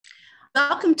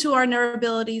Welcome to our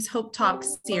Neurabilities Hope Talk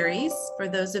series. For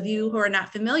those of you who are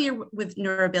not familiar with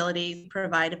Neurability, we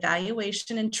provide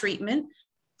evaluation and treatment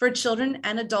for children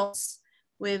and adults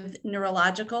with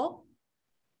neurological,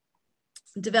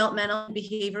 developmental, and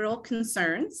behavioral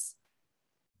concerns.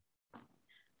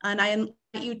 And I invite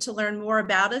you to learn more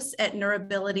about us at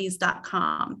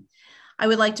neurabilities.com. I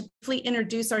would like to briefly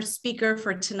introduce our speaker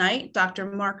for tonight,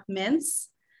 Dr. Mark Mintz.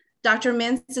 Dr.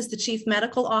 Mintz is the Chief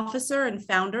Medical Officer and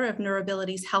founder of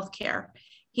Neurabilities Healthcare.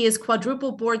 He is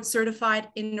quadruple board certified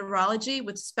in neurology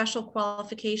with special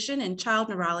qualification in child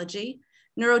neurology,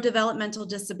 neurodevelopmental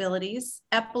disabilities,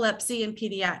 epilepsy, and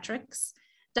pediatrics.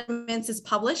 Dr. Mintz is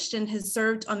published and has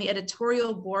served on the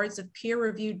editorial boards of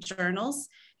peer-reviewed journals.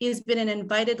 He has been an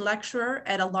invited lecturer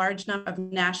at a large number of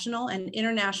national and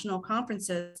international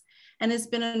conferences and has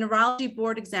been a neurology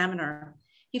board examiner.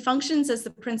 He functions as the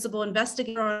principal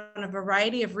investigator on a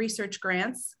variety of research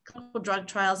grants, clinical drug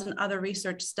trials, and other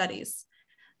research studies.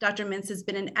 Dr. Mintz has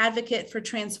been an advocate for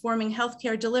transforming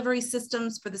healthcare delivery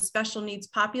systems for the special needs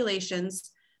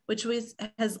populations, which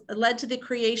has led to the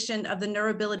creation of the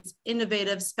Neurabilities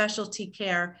Innovative Specialty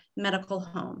Care Medical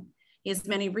Home. He has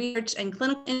many research and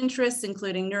clinical interests,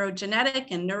 including neurogenetic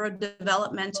and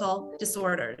neurodevelopmental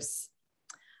disorders.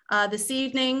 This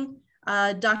evening,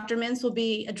 Dr. Mintz will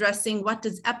be addressing what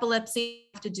does epilepsy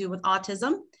have to do with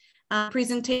autism.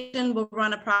 Presentation will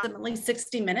run approximately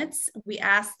 60 minutes. We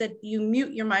ask that you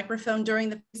mute your microphone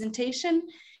during the presentation,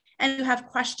 and if you have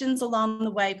questions along the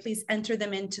way, please enter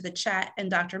them into the chat and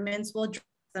Dr. Mintz will address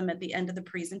them at the end of the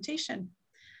presentation.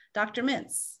 Dr.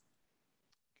 Mintz.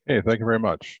 Hey, thank you very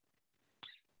much.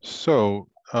 So,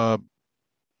 let's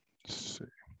see.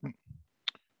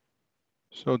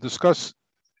 So discuss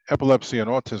epilepsy and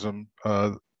autism,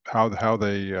 how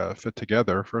they fit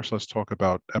together. First, let's talk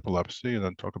about epilepsy, and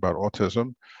then talk about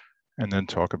autism, and then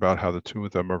talk about how the two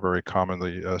of them are very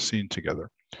commonly seen together.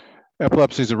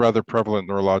 Epilepsy is a rather prevalent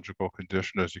neurological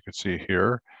condition, as you can see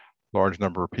here. Large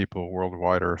number of people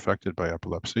worldwide are affected by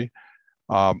epilepsy.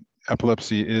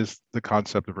 Epilepsy is the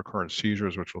concept of recurrent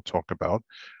seizures, which we'll talk about.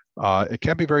 It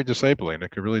can be very disabling.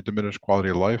 It can really diminish quality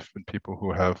of life in people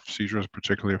who have seizures,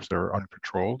 particularly if they're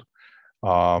uncontrolled.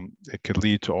 It could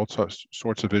lead to all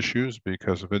sorts of issues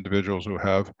because of individuals who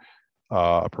have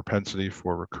a propensity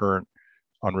for recurrent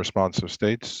unresponsive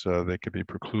states. They could be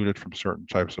precluded from certain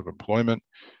types of employment.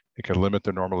 It can limit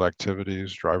their normal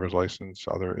activities, driver's license,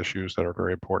 other issues that are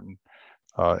very important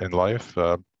in life.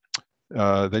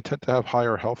 They tend to have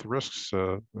higher health risks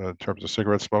in terms of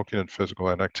cigarette smoking and physical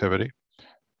inactivity.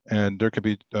 And there could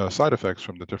be side effects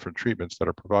from the different treatments that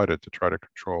are provided to try to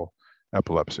control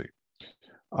epilepsy.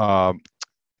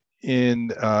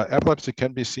 Epilepsy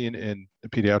can be seen in the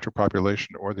pediatric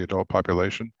population or the adult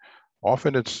population.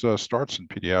 Often it starts in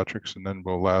pediatrics and then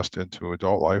will last into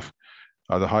adult life.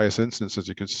 The highest incidence, as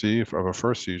you can see, of a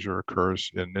first seizure occurs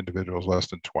in individuals less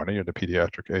than 20 in the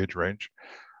pediatric age range.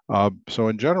 So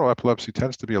in general, epilepsy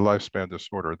tends to be a lifespan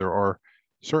disorder. There are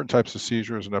certain types of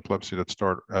seizures in epilepsy that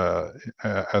start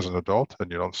as an adult,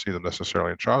 and you don't see them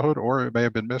necessarily in childhood, or it may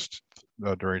have been missed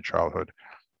during childhood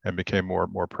and became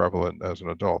more prevalent as an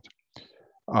adult.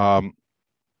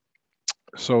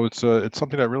 So it's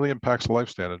something that really impacts the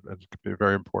lifespan. It could be a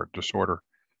very important disorder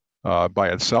by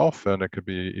itself, and it could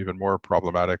be even more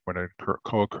problematic when it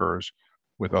co-occurs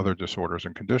with other disorders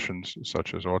and conditions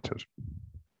such as autism.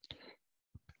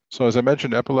 So as I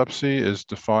mentioned, epilepsy is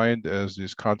defined as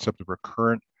this concept of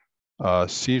recurrent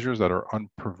seizures that are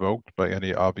unprovoked by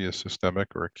any obvious systemic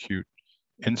or acute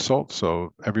insult.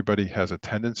 So everybody has a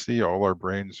tendency, all our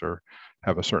brains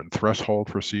have a certain threshold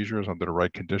for seizures. Under the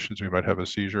right conditions, we might have a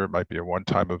seizure. It might be a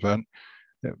one-time event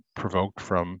provoked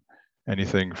from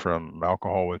anything from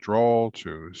alcohol withdrawal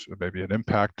to maybe an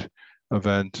impact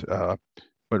event. But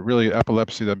really,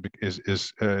 epilepsy then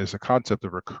is a concept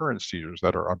of recurrent seizures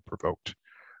that are unprovoked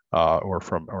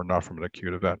or not from an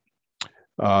acute event.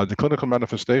 The clinical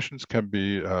manifestations can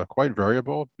be quite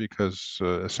variable because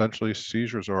essentially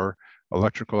seizures are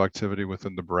electrical activity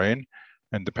within the brain,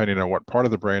 and depending on what part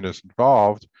of the brain is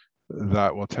involved,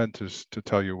 that will tend to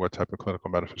tell you what type of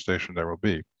clinical manifestation there will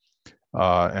be.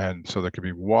 And so there can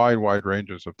be wide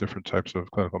ranges of different types of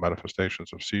clinical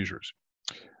manifestations of seizures.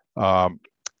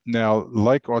 Now,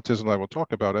 like autism, I will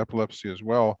talk about, epilepsy as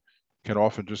well can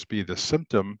often just be the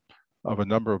symptom of a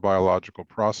number of biological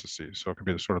processes. So it can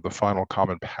be sort of the final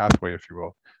common pathway, if you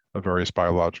will, of various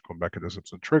biological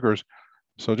mechanisms and triggers.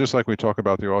 So just like we talk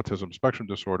about the autism spectrum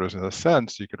disorders, in a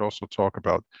sense, you could also talk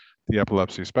about the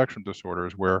epilepsy spectrum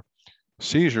disorders, where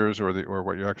seizures, or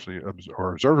what you actually,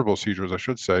 or observable seizures, I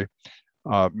should say,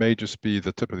 may just be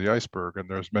the tip of the iceberg, and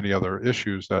there's many other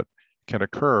issues that can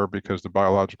occur because the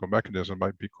biological mechanism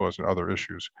might be causing other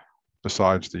issues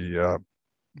besides the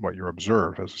what you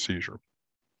observe as a seizure.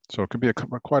 So it can be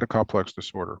quite a complex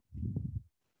disorder.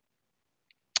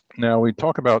 Now we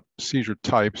talk about seizure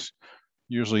types,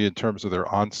 usually in terms of their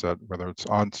onset, whether it's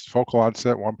focal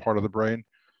onset, one part of the brain,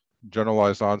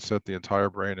 generalized onset, the entire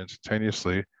brain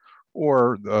instantaneously,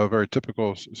 or a very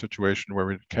typical situation where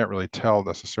we can't really tell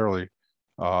necessarily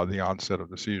the onset of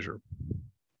the seizure.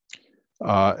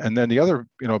 And then the other,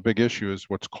 big issue is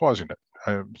what's causing it.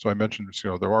 So I mentioned,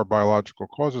 there are biological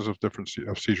causes of different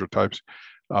seizure types.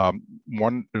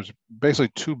 There's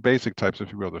basically two basic types,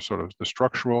 if you will. There's sort of the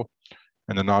structural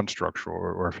and the non-structural,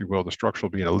 or if you will, the structural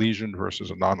being a lesion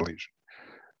versus a non-lesion.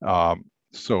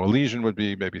 So a lesion would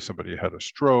be maybe somebody had a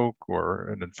stroke or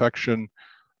an infection,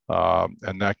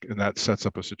 and that sets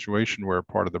up a situation where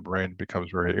part of the brain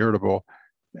becomes very irritable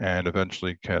and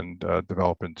eventually can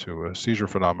develop into a seizure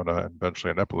phenomena and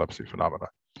eventually an epilepsy phenomena.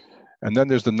 And then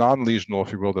there's the non-lesional,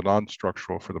 if you will, the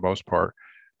non-structural for the most part.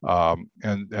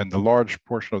 And the large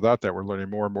portion of that we're learning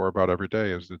more and more about every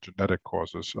day is the genetic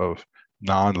causes of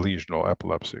non-lesional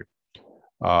epilepsy.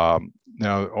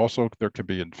 Now, also there can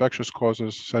be infectious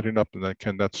causes setting up,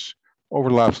 and that's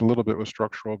overlaps a little bit with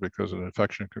structural because an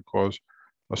infection could cause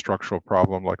a structural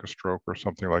problem like a stroke or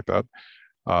something like that.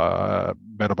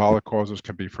 Metabolic causes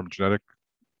can be from genetic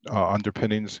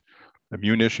underpinnings.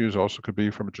 Immune issues also could be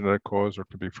from a genetic cause or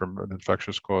could be from an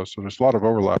infectious cause. So there's a lot of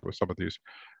overlap with some of these.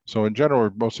 So in general,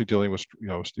 we're mostly dealing with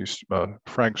these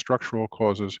frank structural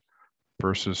causes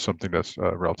versus something that's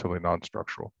relatively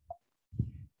non-structural.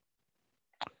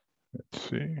 Let's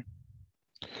see.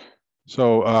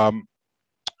 So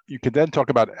you could then talk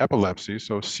about epilepsy.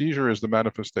 So seizure is the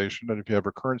manifestation, and if you have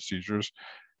recurrent seizures,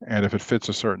 and if it fits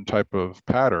a certain type of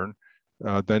pattern,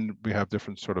 then we have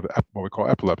different sort of what we call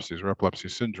epilepsies or epilepsy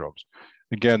syndromes.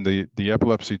 Again, the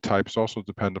epilepsy types also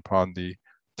depend upon the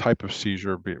type of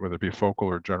seizure, whether it be focal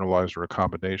or generalized or a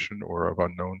combination or of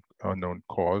unknown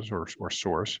cause or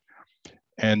source.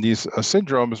 And these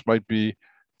syndromes might be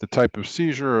the type of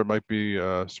seizure, or it might be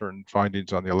certain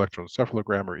findings on the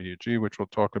electroencephalogram or EEG, which we'll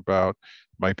talk about,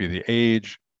 might be the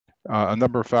age. A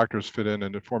number of factors fit in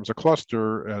and it forms a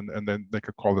cluster, and then they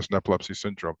could call this an epilepsy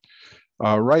syndrome.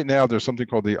 Right now, there's something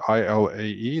called the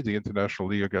ILAE, the International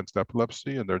League Against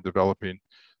Epilepsy, and they're developing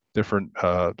different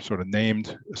sort of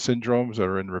named syndromes that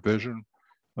are in revision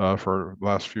for the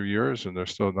last few years, and they're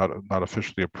still not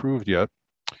officially approved yet.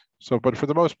 So, but for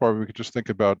the most part, we could just think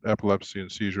about epilepsy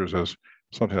and seizures as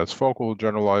something that's focal,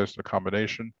 generalized, a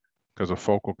combination, because a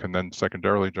focal can then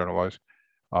secondarily generalize,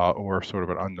 or sort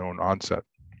of an unknown onset.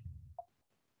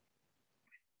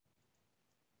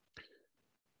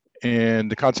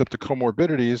 And the concept of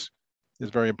comorbidities is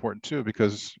very important too,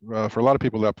 because for a lot of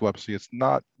people with epilepsy, it's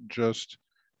not just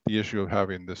the issue of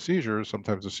having the seizures.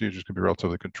 Sometimes the seizures can be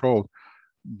relatively controlled,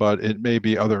 but it may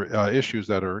be other issues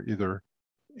that are either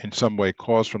in some way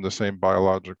caused from the same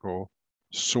biological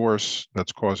source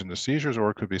that's causing the seizures, or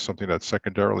it could be something that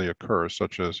secondarily occurs,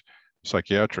 such as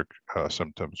psychiatric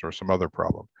symptoms or some other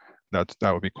problem. That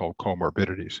would be called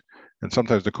comorbidities. And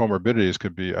sometimes the comorbidities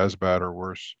could be as bad or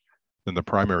worse than the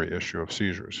primary issue of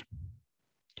seizures.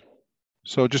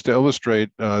 So just to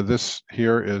illustrate, this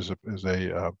here is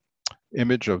a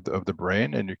image of the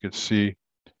brain, and you can see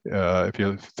if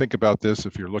you think about this,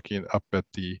 if you're looking up at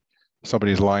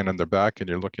somebody's lying on their back and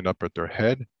you're looking up at their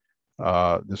head,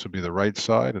 this would be the right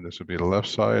side, and this would be the left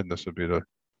side, and this would be the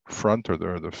front or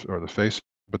the face.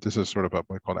 But this is sort of what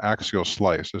we call an axial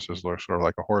slice. This is sort of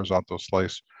like a horizontal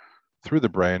slice through the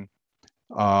brain,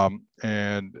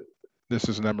 and this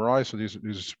is an MRI. So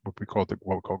these what we call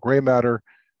gray matter,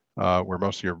 where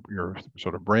most of your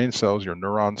sort of brain cells, your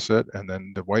neurons sit, and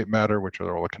then the white matter, which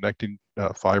are all the connecting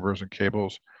fibers and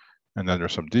cables. And then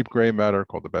there's some deep gray matter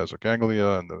called the basal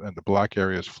ganglia, and the black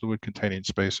area is fluid-containing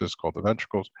spaces called the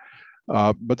ventricles.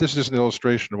 But this is an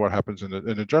illustration of what happens in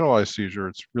a generalized seizure.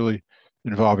 It's really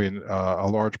involving a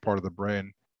large part of the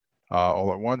brain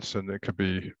all at once, and it could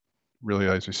be really,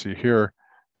 as you see here,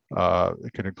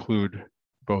 it can include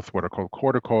both what are called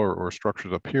cortical or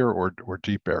structures up here, or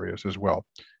deep areas as well.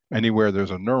 Anywhere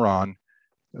there's a neuron,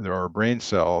 there are a brain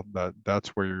cell, that's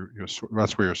where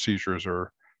your seizures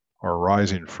are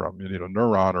arising from. You need a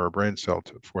neuron or a brain cell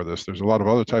for this. There's a lot of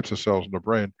other types of cells in the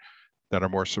brain that are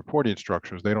more supporting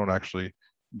structures. They don't actually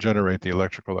generate the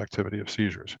electrical activity of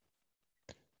seizures.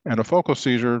 And a focal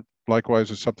seizure, likewise,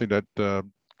 is something that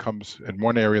comes in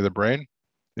one area of the brain.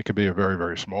 It could be a very,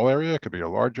 very small area. It could be a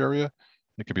large area.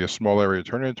 It could be a small area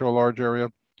turning into a large area,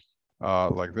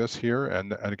 like this here.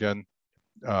 And again,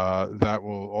 that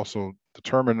will also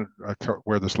determine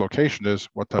where this location is,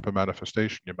 what type of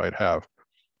manifestation you might have.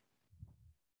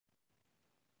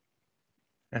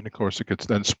 And of course, it gets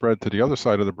then spread to the other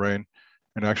side of the brain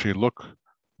and actually look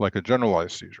like a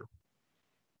generalized seizure.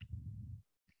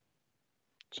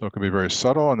 So it can be very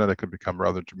subtle, and then it can become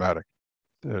rather dramatic.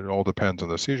 It all depends on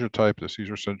the seizure type, the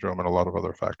seizure syndrome, and a lot of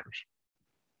other factors.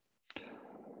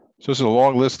 So this is a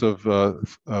long list of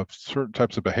certain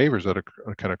types of behaviors that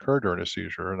can occur during a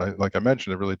seizure. And like I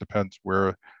mentioned, it really depends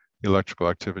where the electrical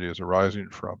activity is arising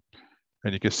from.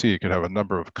 And you can see you can have a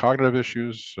number of cognitive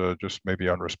issues, just maybe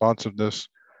unresponsiveness,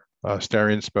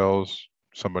 staring spells,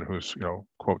 someone who's,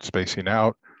 quote, spacing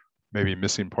out, maybe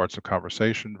missing parts of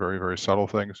conversation, very, very subtle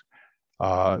things,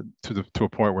 to a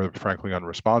point where they're frankly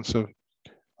unresponsive,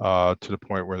 to the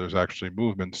point where there's actually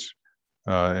movements,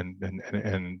 and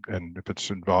if it's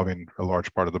involving a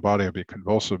large part of the body, it'd be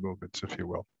convulsive movements, if you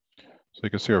will. So you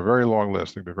can see a very long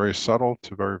list. It can be very subtle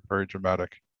to very, very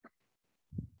dramatic.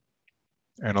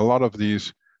 And a lot of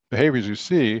these behaviors you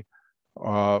see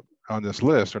on this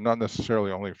list are not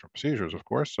necessarily only from seizures, of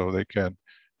course, so they can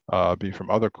be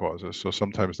from other causes. So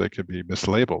sometimes they could be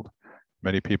mislabeled.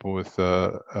 Many people with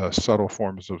subtle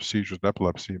forms of seizures and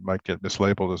epilepsy might get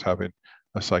mislabeled as having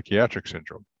a psychiatric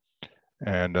syndrome.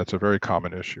 And that's a very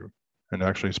common issue. And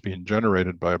actually it's being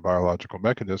generated by a biological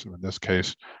mechanism, in this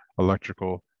case,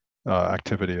 electrical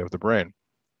activity of the brain.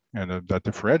 And that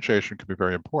differentiation can be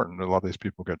very important. A lot of these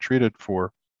people get treated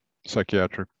for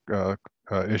psychiatric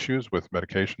issues with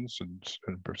medications and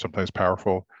sometimes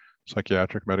powerful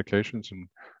psychiatric medications. And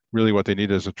really what they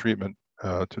need is a treatment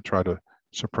to try to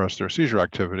suppress their seizure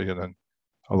activity, and then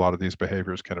a lot of these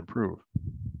behaviors can improve.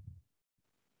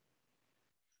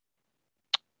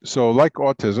 So like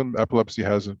autism, epilepsy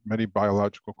has many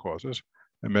biological causes.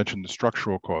 I mentioned the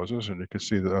structural causes, and you can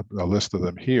see a list of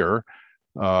them here.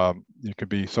 It could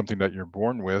be something that you're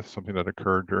born with, something that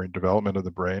occurred during development of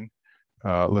the brain,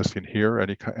 listed here.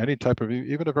 Any type of,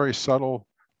 even a very subtle,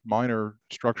 minor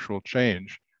structural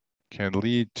change can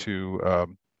lead to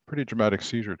pretty dramatic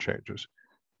seizure changes.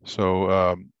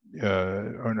 So,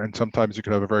 and sometimes you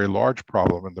could have a very large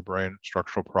problem in the brain,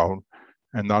 structural problem,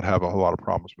 and not have a whole lot of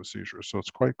problems with seizures. So it's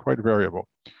quite variable.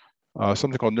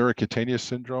 Something called neurocutaneous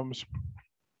syndromes.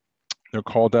 They're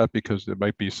called that because there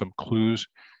might be some clues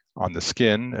on the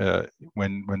skin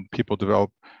when people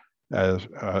develop as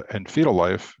in fetal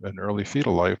life, in early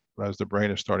fetal life, as the brain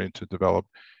is starting to develop.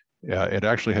 It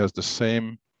actually has the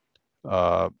same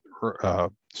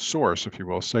source, if you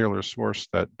will, cellular source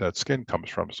that skin comes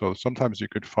from. So sometimes you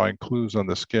could find clues on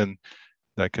the skin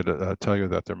that could tell you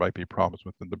that there might be problems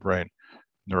within the brain.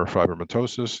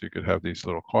 Neurofibromatosis, you could have these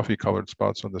little coffee-colored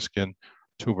spots on the skin.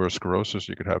 Tuberous sclerosis,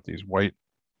 you could have these white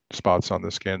spots on the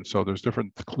skin. So there's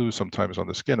different clues sometimes on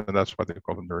the skin, and that's why they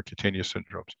call them neurocutaneous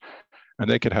syndromes. And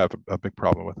they could have a big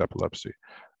problem with epilepsy.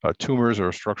 Tumors are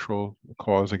a structural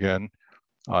cause again.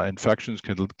 Infections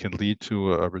can lead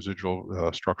to a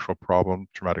residual structural problem,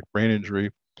 traumatic brain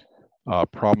injury,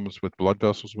 problems with blood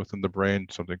vessels within the brain,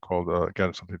 something called,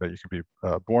 again, something that you can be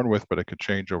born with, but it could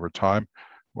change over time,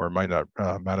 or it might not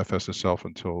manifest itself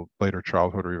until later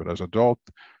childhood or even as an adult.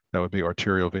 That would be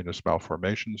arterial venous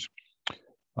malformations.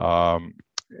 Other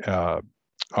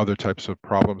types of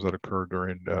problems that occur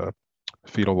during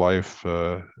fetal life,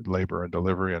 labor and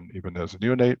delivery, and even as a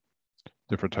neonate,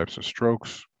 different types of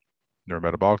strokes,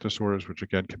 neurometabolic disorders, which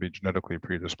again can be genetically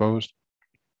predisposed.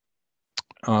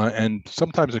 And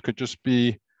sometimes it could just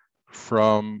be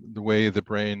from the way the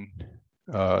brain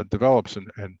develops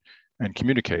and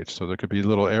communicates. So there could be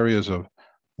little areas of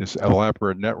this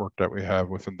elaborate network that we have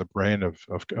within the brain of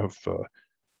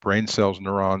brain cells,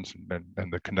 neurons,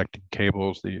 and the connecting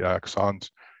cables, the axons.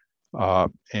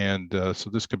 So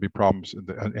this could be problems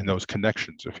in those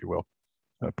connections, if you will,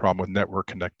 a problem with network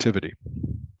connectivity.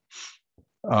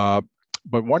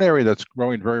 But one area that's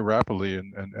growing very rapidly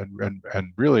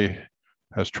and really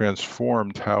has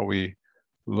transformed how we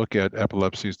look at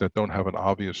epilepsies that don't have an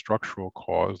obvious structural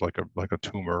cause, like a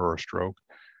tumor or a stroke.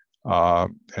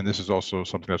 And this is also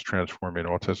something that's transforming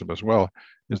autism as well,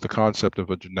 is the concept of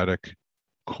a genetic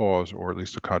cause, or at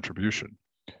least a contribution.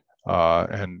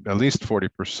 And at least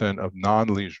 40% of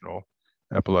non-lesional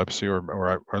epilepsy,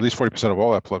 or at least 40% of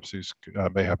all epilepsies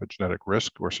may have a genetic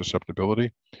risk or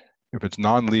susceptibility. If it's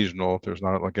non-lesional, if there's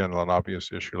not, again, an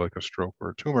obvious issue like a stroke or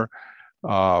a tumor,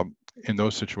 in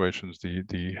those situations,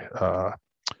 the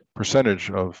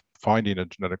percentage of finding a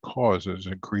genetic cause is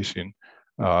increasing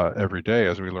every day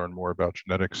as we learn more about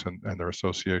genetics and their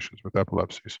associations with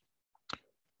epilepsies.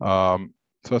 So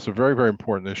that's a very, very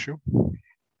important issue.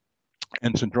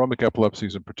 And syndromic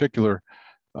epilepsies in particular,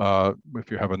 if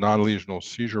you have a non-lesional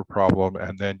seizure problem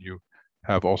and then you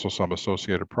have also some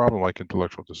associated problem like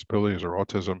intellectual disabilities or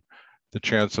autism, the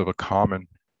chance of a common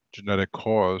genetic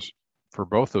cause for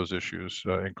both those issues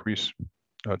increase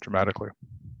dramatically.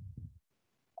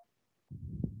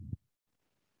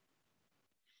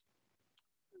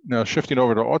 Now, shifting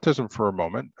over to autism for a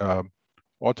moment,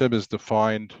 autism is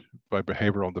defined by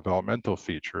behavioral and developmental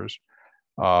features,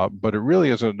 but it really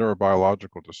is a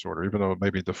neurobiological disorder, even though it may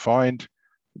be defined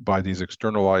by these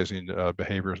externalizing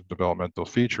behaviors and developmental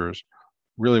features.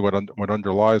 Really what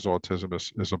underlies autism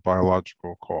is a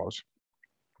biological cause.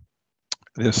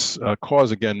 This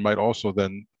cause, again, might also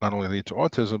then not only lead to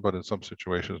autism, but in some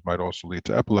situations might also lead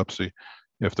to epilepsy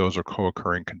if those are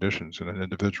co-occurring conditions in an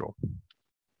individual.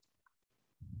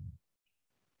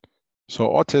 So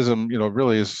autism,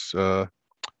 really is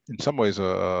in some ways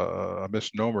a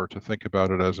misnomer to think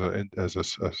about it as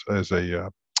a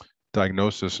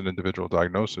diagnosis, an individual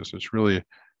diagnosis. It's really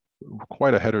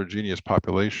quite a heterogeneous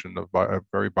population of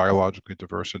very biologically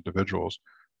diverse individuals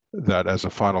that, as a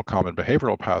final common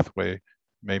behavioral pathway,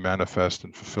 may manifest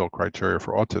and fulfill criteria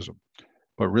for autism.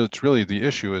 But really, it's really the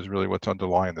issue is really what's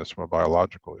underlying this from a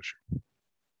biological issue.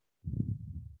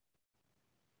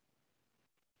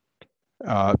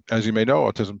 As you may know,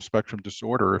 autism spectrum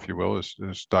disorder, if you will,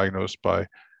 is diagnosed by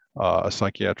a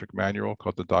psychiatric manual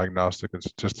called the Diagnostic and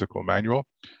Statistical Manual,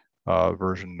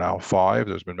 version now 5.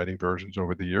 There's been many versions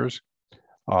over the years.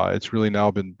 It's really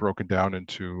now been broken down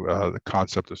into the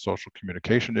concept of social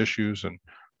communication issues and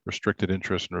restricted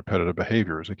interest and repetitive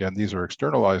behaviors. Again, these are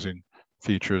externalizing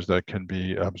features that can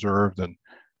be observed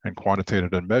and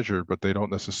quantitated and measured, but they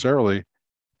don't necessarily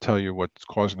tell you what's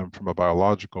causing them from a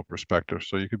biological perspective.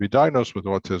 So you could be diagnosed with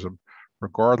autism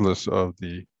regardless of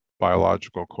the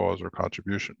biological cause or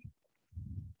contribution.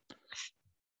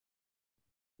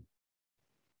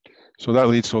 So that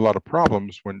leads to a lot of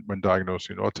problems when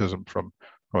diagnosing autism from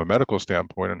a medical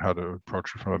standpoint, and how to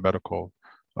approach it from a medical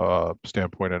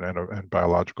standpoint and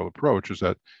biological approach, is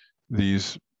that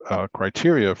these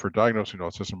criteria for diagnosing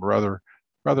autism are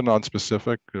rather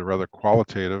non-specific, rather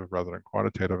qualitative rather than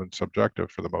quantitative, and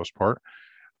subjective for the most part.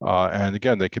 And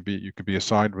again, you could be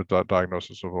assigned with that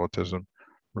diagnosis of autism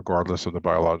regardless of the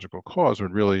biological cause.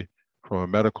 And really, from a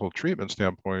medical treatment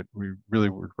standpoint, we really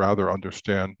would rather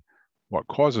understand what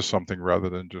causes something rather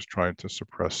than just trying to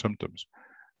suppress symptoms.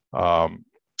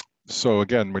 So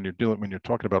again, when you're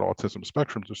talking about autism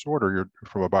spectrum disorder,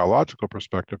 from a biological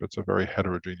perspective, it's a very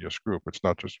heterogeneous group. There's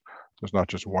not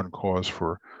just one cause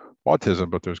for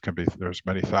autism, but there's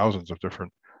many thousands of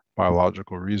different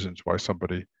biological reasons why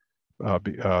somebody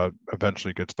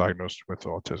eventually gets diagnosed with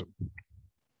autism.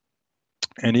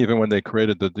 And even when they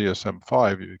created the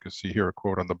DSM-5, you can see here a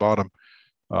quote on the bottom.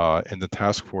 In the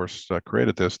task force that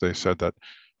created this, they said that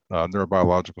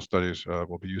neurobiological studies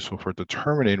will be useful for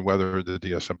determining whether the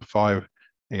DSM-5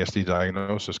 ASD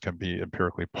diagnosis can be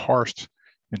empirically parsed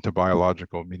into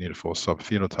biological meaningful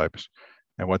subphenotypes.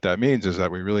 And what that means is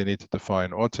that we really need to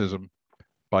define autism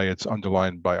by its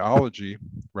underlying biology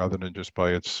rather than just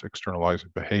by its externalizing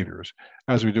behaviors,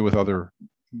 as we do with other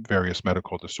various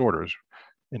medical disorders.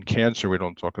 In cancer, we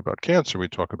don't talk about cancer, we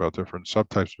talk about different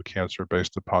subtypes of cancer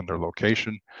based upon their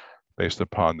location, based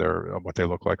upon what they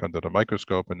look like under the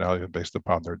microscope, and now even based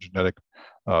upon their genetic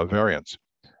variants.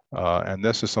 And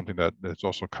this is something that is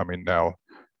also coming now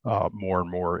more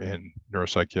and more in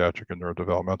neuropsychiatric and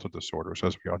neurodevelopmental disorders,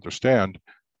 as we understand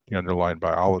the underlying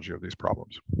biology of these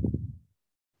problems.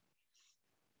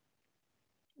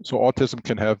 So autism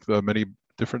can have many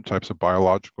different types of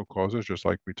biological causes, just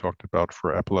like we talked about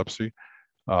for epilepsy.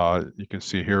 You can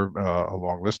see here a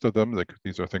long list of them.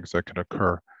 These are things that can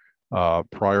occur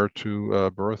prior to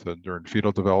birth and during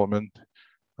fetal development.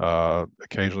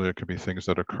 Occasionally, it could be things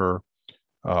that occur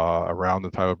around the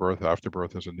time of birth, after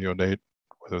birth as a neonate,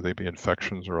 whether they be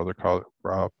infections or other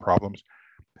problems.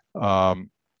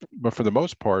 But for the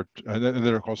most part, and then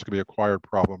there also could be acquired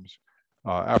problems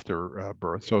after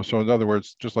birth. So in other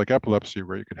words, just like epilepsy,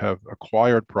 where you could have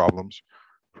acquired problems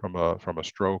from a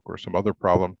stroke or some other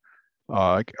problem,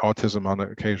 autism on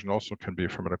occasion also can be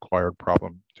from an acquired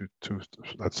problem due to,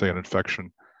 let's say, an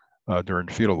infection during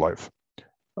fetal life.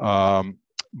 And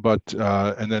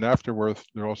then afterwards,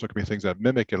 there also could be things that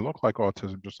mimic and look like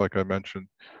autism, just like I mentioned.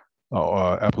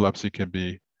 Epilepsy can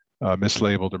be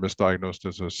mislabeled or misdiagnosed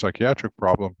as a psychiatric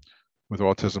problem with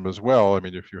autism as well. I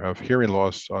mean, if you have hearing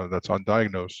loss that's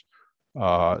undiagnosed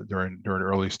during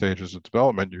early stages of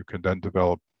development, you can then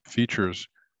develop features,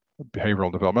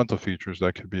 behavioral developmental features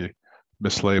that can be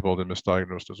mislabeled and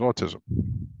misdiagnosed as autism.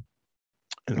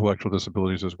 Intellectual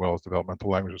disabilities, as well as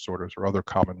developmental language disorders, are other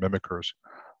common mimickers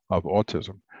of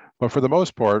autism. But for the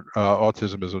most part,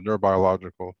 autism is a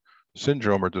neurobiological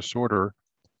syndrome or disorder,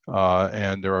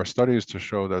 and there are studies to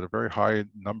show that very high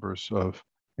numbers of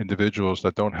individuals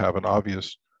that don't have an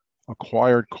obvious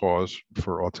acquired cause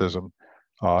for autism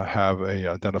have a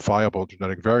identifiable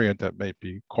genetic variant that may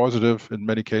be causative in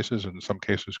many cases, and in some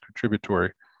cases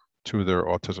contributory to their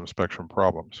autism spectrum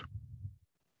problems.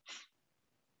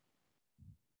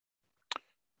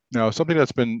 Now, something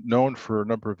that's been known for a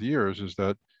number of years is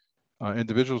that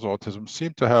individuals with autism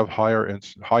seem to have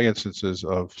high instances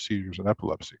of seizures and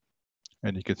epilepsy.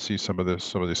 And you can see some of these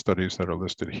studies that are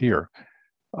listed here.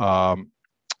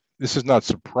 This is not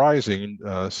surprising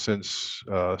since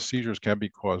seizures can be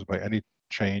caused by any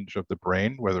change of the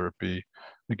brain, whether it be,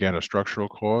 again, a structural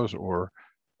cause or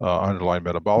underlying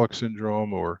metabolic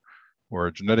syndrome or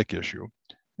a genetic issue.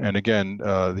 And again,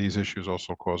 these issues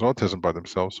also cause autism by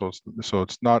themselves. So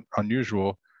it's not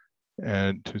unusual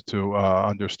and to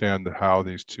understand how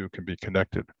these two can be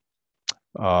connected.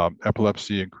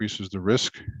 Epilepsy increases the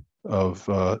risk of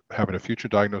having a future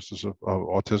diagnosis of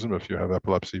autism if you have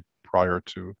epilepsy prior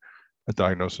to a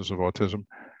diagnosis of autism.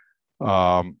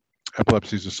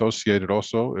 Epilepsy is associated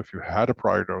also if you had a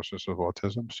prior diagnosis of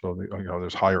autism, so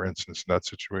there's higher incidence in that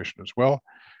situation as well.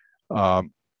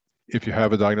 If you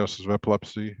have a diagnosis of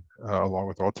epilepsy along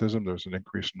with autism, there's an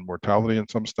increase in mortality in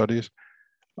some studies.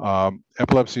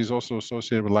 Epilepsy is also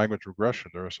associated with language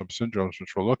regression. There are some syndromes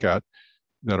which we'll look at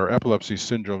that are epilepsy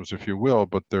syndromes, if you will,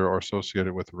 but they are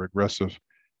associated with regressive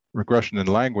regression in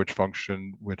language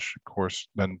function, which of course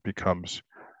then becomes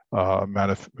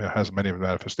has many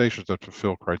manifestations that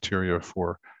fulfill criteria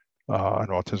for an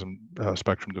autism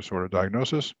spectrum disorder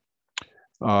diagnosis.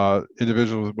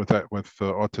 Individuals with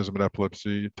autism and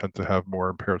epilepsy tend to have more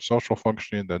impaired social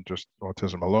functioning than just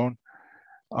autism alone.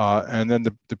 And then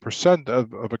the percent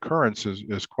of occurrence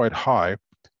is quite high.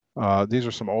 These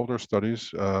are some older studies,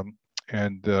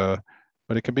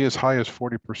 but it can be as high as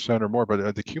 40% or more.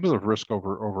 But the cumulative risk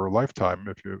over a lifetime,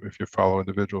 if you follow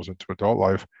individuals into adult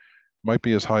life, might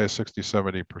be as high as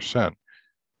 60–70%.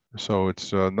 So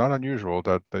it's not unusual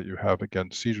that you have, again,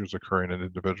 seizures occurring in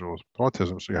individuals with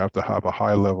autism. So you have to have a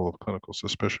high level of clinical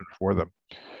suspicion for them.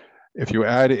 If you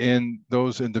add in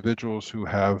those individuals who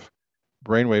have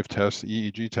brainwave tests,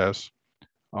 EEG tests,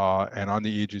 and on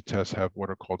the EEG tests have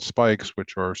what are called spikes,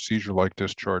 which are seizure-like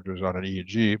discharges on an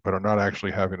EEG, but are not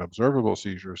actually having observable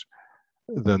seizures,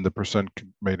 then the percent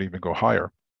may even go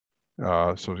higher.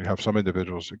 So you have some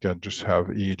individuals, again, just have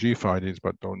EEG findings,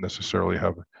 but don't necessarily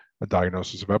have a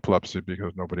diagnosis of epilepsy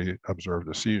because nobody observed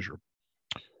a seizure.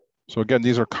 So again,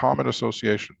 these are common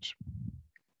associations.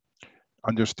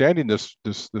 Understanding this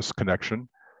connection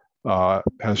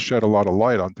has shed a lot of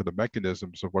light onto the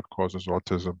mechanisms of what causes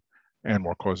autism and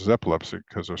what causes epilepsy,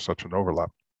 because there's such an overlap.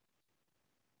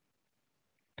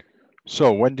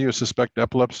 So when do you suspect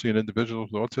epilepsy in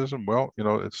individuals with autism? Well,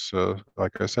 it's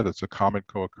like I said, it's a common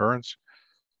co-occurrence.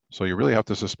 So you really have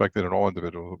to suspect it in all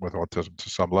individuals with autism to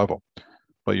some level.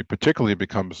 But it particularly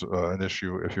becomes an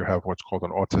issue if you have what's called an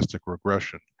autistic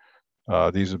regression.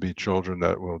 These would be children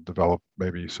that will develop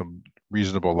maybe some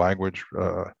reasonable language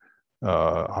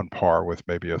on par with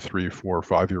maybe a 3, 4,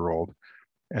 5-year-old,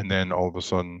 and then all of a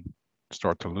sudden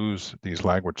start to lose these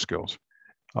language skills.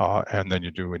 And then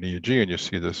you do an EEG and you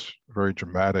see this very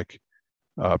dramatic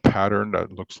pattern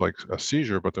that looks like a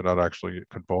seizure, but they're not actually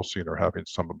convulsing or having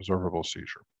some observable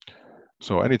seizure.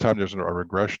 So anytime there's a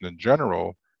regression in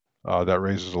general, that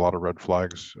raises a lot of red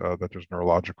flags that there's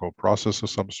neurological process of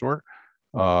some sort,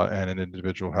 and an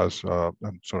individual has sort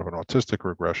of an autistic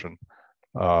regression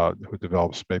who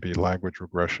develops maybe language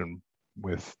regression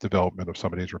with development of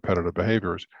some of these repetitive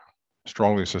behaviors,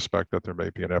 strongly suspect that there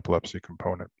may be an epilepsy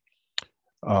component.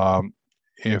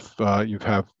 If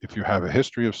you have a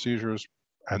history of seizures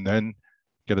and then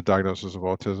get a diagnosis of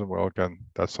autism, well, again,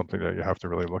 that's something that you have to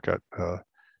really look at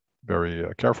very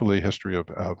carefully. History of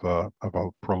a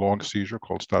prolonged seizure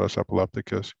called status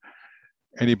epilepticus.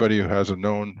 Anybody who has a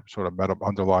known sort of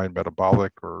underlying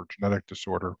metabolic or genetic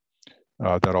disorder,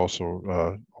 that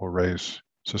also will raise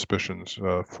suspicions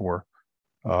for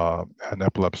an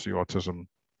epilepsy autism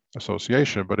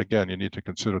association. But again, you need to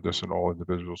consider this in all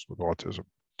individuals with autism.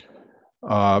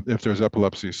 If there's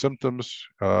epilepsy symptoms,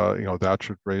 that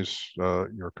should raise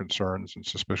your concerns and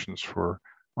suspicions for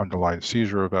underlying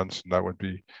seizure events, and that would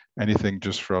be anything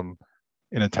just from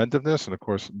inattentiveness. And of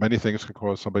course, many things can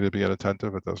cause somebody to be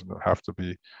inattentive. It doesn't have to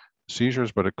be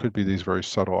seizures, but it could be these very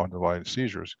subtle underlying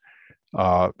seizures.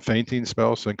 Fainting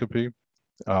spell, syncope.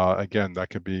 Again, that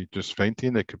could be just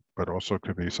fainting. But also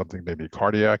could be something maybe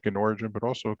cardiac in origin, but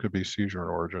also could be seizure in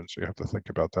origin. So you have to think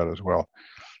about that as well.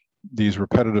 These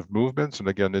repetitive movements, and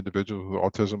again, individuals with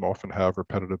autism often have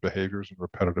repetitive behaviors and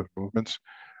repetitive movements.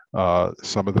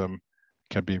 Some of them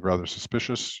can be rather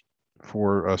suspicious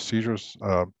for seizures.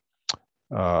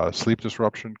 Sleep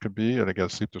disruption could be, and again,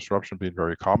 sleep disruption being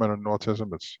very common in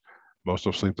autism. Most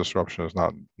of sleep disruption is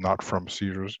not from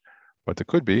seizures, but it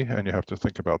could be, and you have to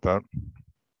think about that.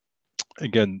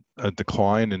 Again, a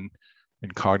decline in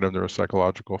cognitive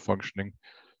neuropsychological functioning.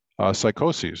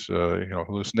 Psychoses,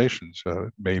 hallucinations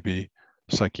may be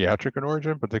psychiatric in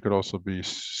origin, but they could also be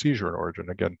seizure in origin.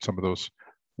 Again, some of those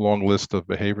long list of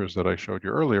behaviors that I showed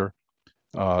you earlier,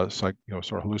 sort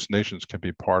of hallucinations can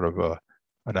be part of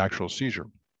an actual seizure.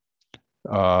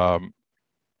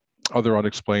 Other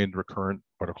unexplained recurrent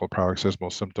what are called paroxysmal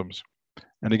symptoms.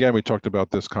 And again, we talked about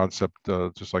this concept,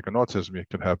 just like in autism, you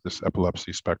can have this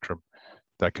epilepsy spectrum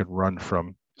that could run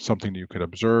from something you can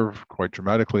observe quite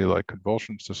dramatically, like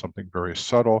convulsions, to something very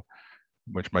subtle,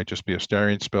 which might just be a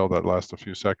staring spell that lasts a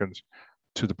few seconds,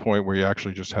 to the point where you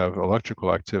actually just have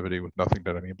electrical activity with nothing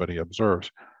that anybody observes.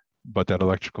 But that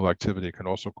electrical activity can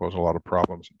also cause a lot of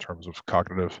problems in terms of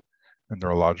cognitive and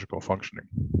neurological functioning.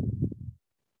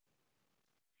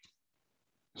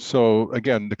 So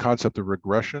again, the concept of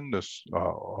regression, this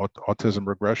autism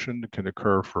regression, can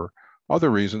occur for other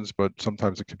reasons, but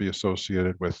sometimes it can be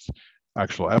associated with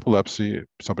actual epilepsy,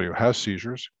 somebody who has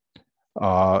seizures,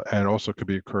 and also could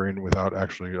be occurring without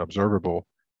actually observable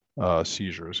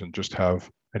seizures and just have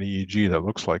an EEG that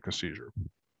looks like a seizure.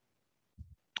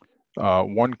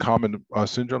 One common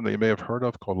syndrome that you may have heard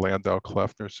of called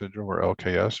Landau-Kleffner syndrome, or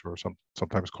LKS, or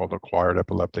sometimes called acquired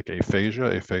epileptic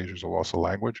aphasia. Aphasia is a loss of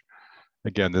language.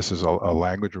 Again, this is a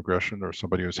language regression, or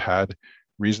somebody who's had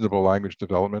reasonable language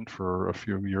development for a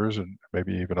few years and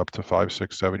maybe even up to 5,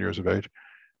 6, 7 years of age.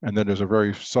 And then there's a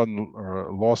very sudden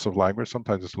loss of language.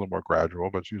 Sometimes it's a little more gradual,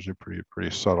 but it's usually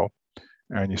pretty subtle.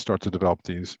 And you start to develop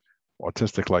these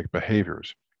autistic-like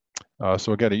behaviors.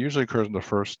 So again, it usually occurs in the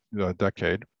first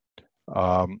decade.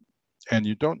 And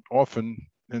you don't often,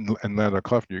 in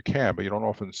Landau-Kleffner you can, but you don't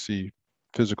often see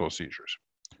physical seizures.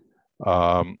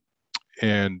 The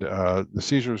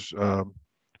seizures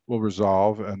will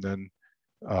resolve, and then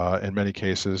in many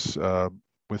cases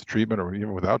with treatment or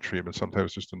even without treatment,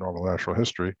 sometimes just a normal natural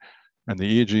history, and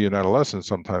the EEG in adolescence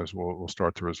sometimes will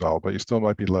start to resolve, but you still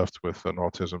might be left with an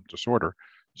autism disorder.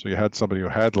 So you had somebody who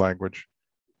had language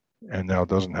and now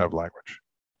doesn't have language,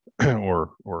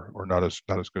 or not as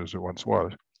good as it once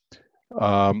was.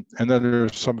 And then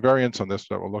there's some variants on this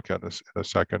that we'll look at this in a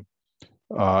second.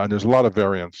 And there's a lot of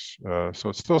variants. So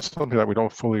it's still something that we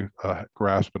don't fully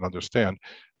grasp and understand.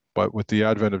 But with the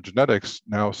advent of genetics,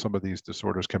 now some of these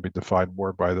disorders can be defined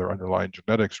more by their underlying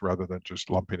genetics rather than just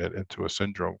lumping it into a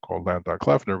syndrome called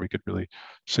Landau-Kleffner. We could really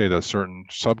say that certain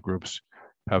subgroups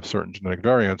have certain genetic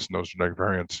variants, and those genetic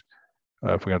variants,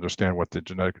 if we understand what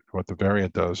the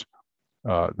variant does,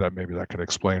 that maybe that can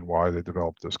explain why they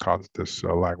developed this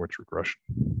language regression.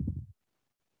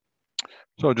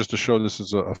 So just to show, this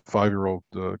is a 5-year-old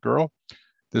girl.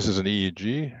 This is an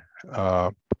EEG.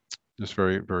 Just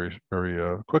very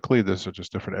quickly, these are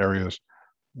just different areas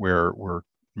where we're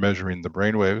measuring the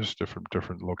brain waves,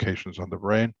 different locations on the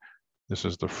brain. This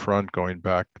is the front going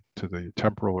back to the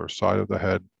temporal or side of the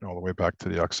head, all the way back to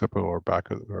the occipital or back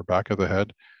of the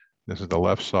head. This is the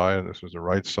left side, and this is the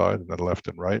right side, and then left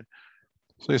and right.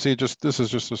 So you see, this is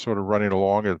just a sort of running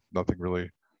along. It's nothing really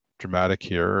dramatic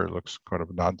here. It looks kind of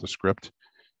nondescript.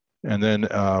 And then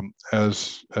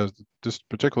as this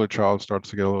particular child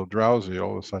starts to get a little drowsy,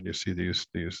 all of a sudden you see these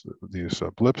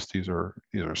blips. These are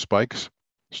spikes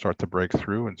start to break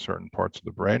through in certain parts of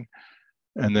the brain.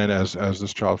 And then as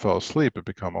this child fell asleep, it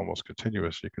became almost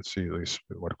continuous. You could see these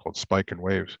what are called spike and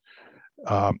waves.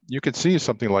 You could see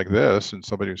something like this in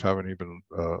somebody who's having even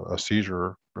a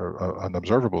seizure, or an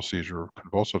observable seizure,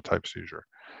 convulsive type seizure.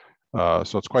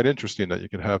 So it's quite interesting that you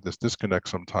can have this disconnect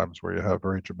sometimes where you have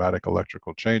very dramatic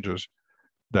electrical changes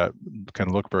that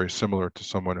can look very similar to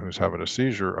someone who's having a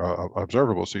seizure,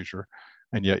 observable seizure,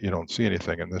 and yet you don't see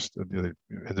anything. And the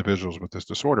individuals with this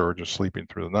disorder are just sleeping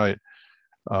through the night,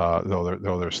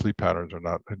 though their sleep patterns are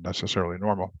not necessarily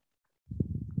normal.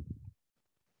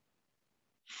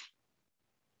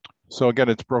 So again,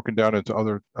 it's broken down into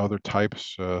other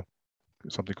types.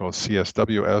 Something called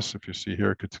CSWS, if you see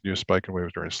here, continuous spike and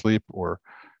waves during sleep, or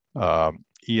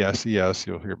ESES,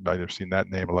 might have seen that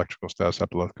name, electrical status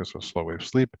epilepticus, or slow wave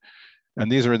sleep.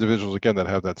 And these are individuals, again, that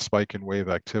have that spike and wave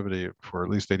activity for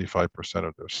at least 85%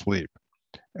 of their sleep.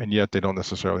 And yet they don't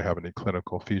necessarily have any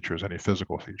clinical features, any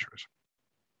physical features,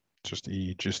 just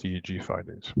EEG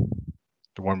findings.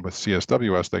 The one with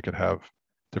CSWS, they can have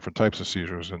different types of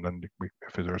seizures, and then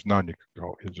if there's none, you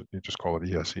just call it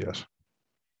ESES.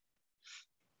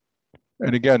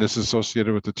 And again, this is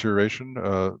associated with deterioration,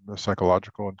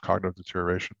 psychological and cognitive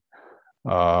deterioration.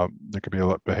 There could be a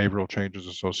lot of behavioral changes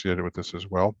associated with this as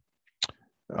well.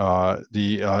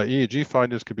 The EEG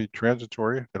findings could be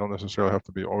transitory. They don't necessarily have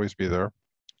to be always be there.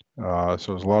 So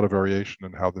there's a lot of variation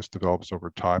in how this develops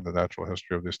over time, the natural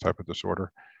history of this type of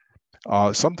disorder.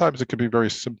 Sometimes it can be very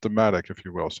symptomatic, if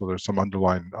you will. So there's some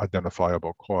underlying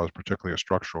identifiable cause, particularly a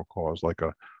structural cause, like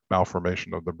a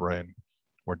malformation of the brain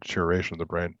or deterioration of the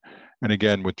brain. And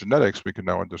again, with genetics, we can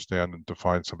now understand and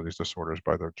define some of these disorders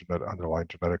by their underlying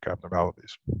genetic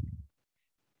abnormalities.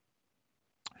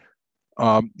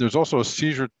 There's also a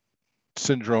seizure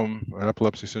syndrome, an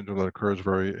epilepsy syndrome that occurs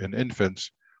in infants.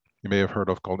 You may have heard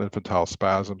of called infantile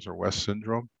spasms or West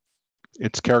syndrome.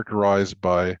 It's characterized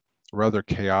by a rather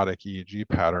chaotic EEG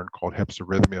pattern called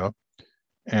hypsarrhythmia.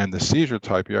 And the seizure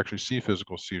type, you actually see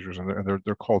physical seizures, and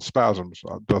they're called spasms.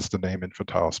 Thus the name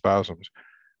infantile spasms.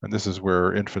 And this is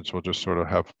where infants will just sort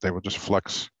of they will just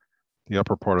flex the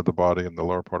upper part of the body, and the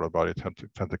lower part of the body tend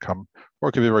to come, or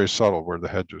it can be very subtle where the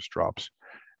head just drops.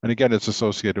 And again, it's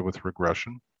associated with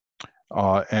regression.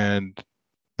 And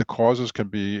the causes can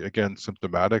be, again,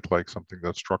 symptomatic, like something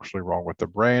that's structurally wrong with the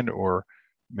brain, or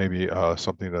maybe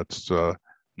something that's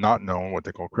not known, what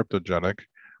they call cryptogenic,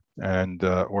 and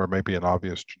or maybe an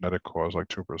obvious genetic cause like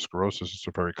tuberous sclerosis. It's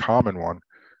a very common one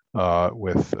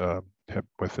with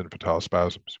infantile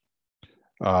spasms.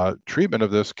 Treatment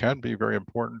of this can be very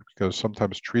important because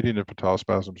sometimes treating infantile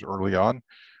spasms early on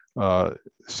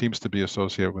seems to be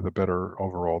associated with a better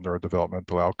overall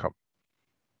neurodevelopmental outcome.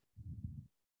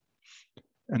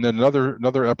 And then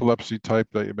another epilepsy type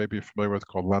that you may be familiar with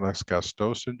called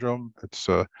Lennox-Gastaut syndrome. It's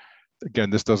again,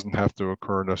 this doesn't have to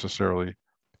occur necessarily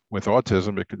with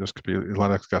autism. This could be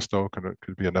Lennox-Gastaut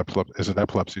could be an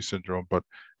epilepsy syndrome, but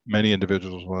many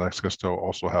individuals with Lennox-Gastaut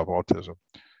also have autism.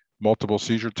 Multiple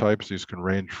seizure types. These can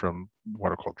range from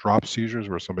what are called drop seizures,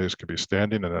 where somebody could be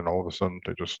standing and then all of a sudden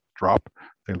they just drop.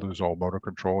 They lose all motor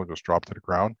control and just drop to the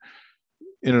ground.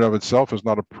 In and of itself is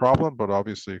not a problem, but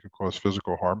obviously it can cause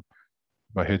physical harm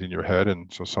by hitting your head.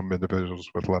 And so some individuals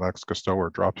with Lennox-Gastaut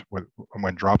or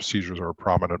when drop seizures are a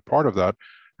prominent part of that,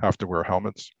 have to wear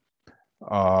helmets.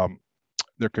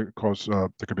 There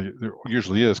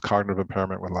usually is cognitive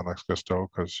impairment with Lennox-Gastaut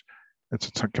because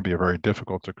it can be a very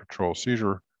difficult to control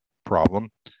seizure problem.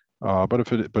 But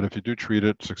if you do treat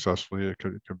it successfully, it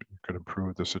could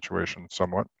improve the situation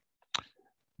somewhat.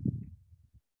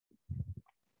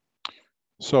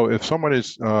 So if someone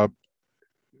is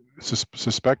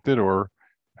suspected or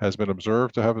has been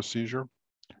observed to have a seizure,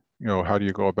 how do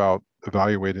you go about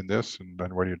evaluating this, and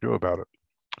then what do you do about it?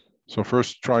 So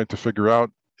first, trying to figure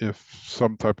out if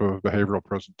some type of behavioral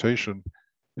presentation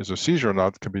is a seizure or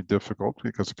not can be difficult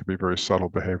because it can be very subtle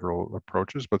behavioral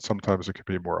approaches, but sometimes it can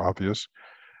be more obvious.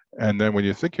 And then when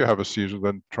you think you have a seizure,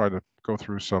 then try to go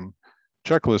through some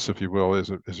checklists, if you will. Is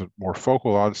it more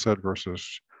focal onset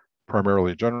versus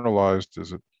primarily generalized?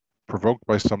 Is it provoked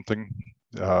by something,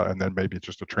 and then maybe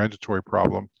just a transitory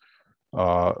problem?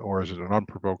 Or is it an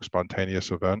unprovoked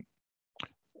spontaneous event?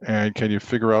 And can you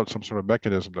figure out some sort of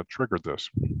mechanism that triggered this?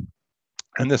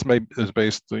 And this is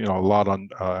based, a lot on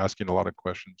asking a lot of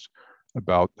questions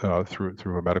about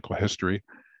through a medical history.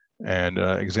 And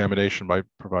examination might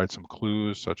provide some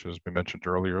clues, such as we mentioned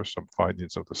earlier, some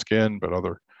findings of the skin, but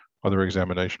other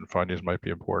examination findings might be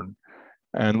important.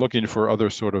 And looking for other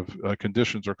sort of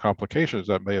conditions or complications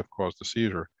that may have caused the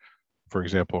seizure. For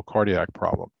example, a cardiac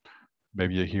problem.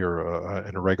 Maybe you hear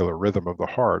an irregular rhythm of the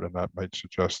heart, and that might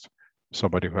suggest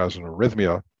somebody who has an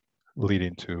arrhythmia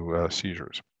leading to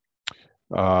seizures.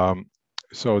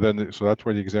 So that's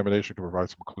where the examination can provide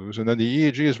some clues. And then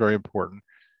the EEG is very important.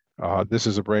 This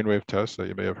is a brainwave test that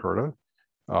you may have heard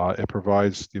of. It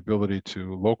provides the ability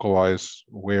to localize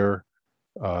where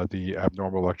the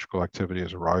abnormal electrical activity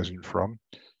is arising from.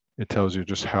 It tells you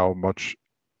just how much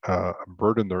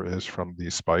burden there is from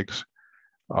these spikes.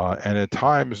 And at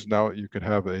times now you can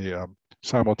have a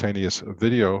simultaneous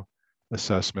video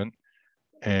assessment.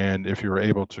 And if you're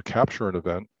able to capture an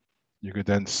event, you could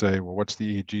then say, well, what's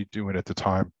the EEG doing at the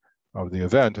time of the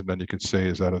event? And then you could say,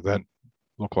 is that event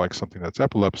look like something that's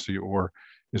epilepsy, or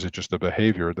is it just a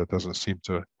behavior that doesn't seem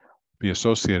to be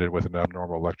associated with an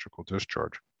abnormal electrical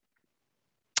discharge?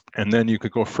 And then you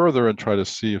could go further and try to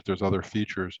see if there's other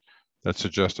features that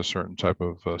suggest a certain type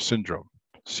of syndrome,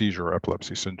 seizure or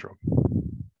epilepsy syndrome.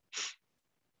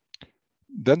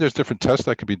 Then there's different tests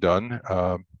that can be done.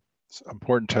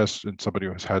 Important tests in somebody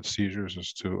who has had seizures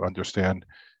is to understand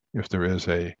if there is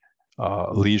a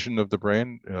lesion of the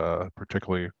brain,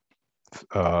 particularly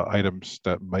items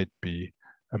that might be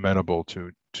amenable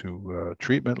to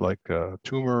treatment, like a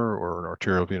tumor or an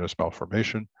arterial venous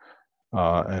malformation,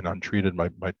 and untreated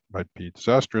might be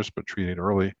disastrous, but treating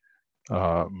early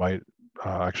might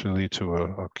actually lead to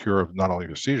a cure of not only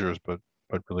the seizures, but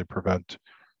really prevent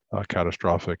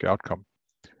catastrophic outcome.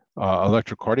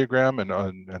 Electrocardiogram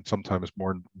and sometimes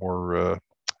more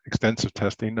extensive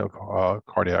testing of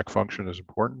cardiac function is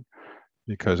important,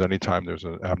 because anytime there's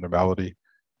an abnormality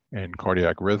in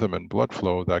cardiac rhythm and blood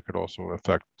flow, that could also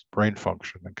affect brain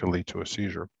function and could lead to a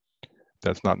seizure.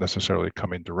 That's not necessarily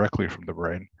coming directly from the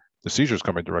brain. The seizure is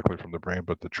coming directly from the brain,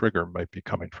 but the trigger might be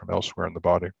coming from elsewhere in the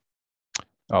body.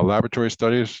 Laboratory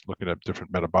studies looking at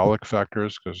different metabolic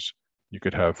factors, because you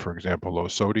could have, for example, low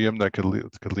sodium that could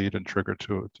lead and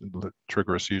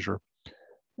trigger a seizure.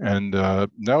 And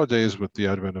nowadays, with the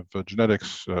advent of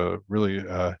genetics, really,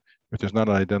 if there's not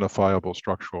an identifiable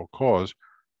structural cause,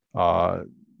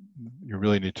 you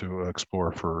really need to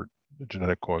explore for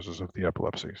genetic causes of the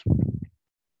epilepsies.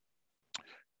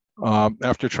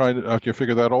 After you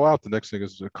figure that all out, the next thing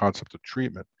is the concept of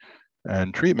treatment.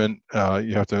 And treatment,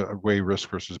 you have to weigh risk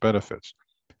versus benefits.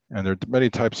 And there are many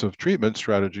types of treatment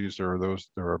strategies. There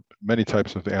are many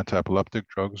types of anti-epileptic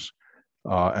drugs,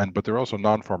 but there are also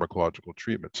non-pharmacological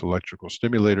treatments, electrical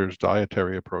stimulators,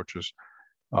 dietary approaches.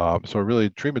 So really,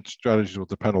 treatment strategies will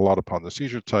depend a lot upon the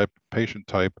seizure type, patient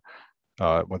type,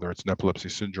 whether it's an epilepsy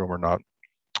syndrome or not.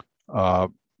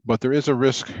 But there is a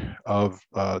risk of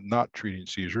not treating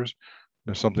seizures.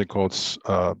 There's something called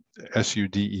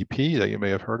SUDEP that you may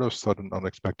have heard of, sudden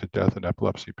unexpected death in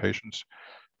epilepsy patients.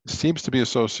 It seems to be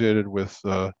associated with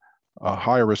a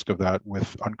higher risk of that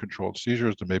with uncontrolled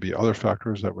seizures. There may be other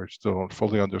factors that we still don't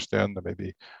fully understand. There may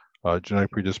be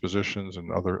genetic predispositions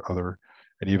and other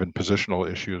and even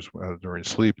positional issues during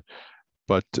sleep.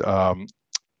 But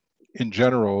in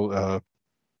general,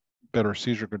 better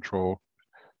seizure control,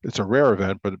 it's a rare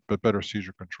event, but better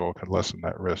seizure control can lessen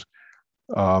that risk.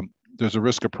 There's a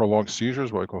risk of prolonged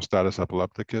seizures, what we call status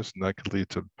epilepticus, and that could lead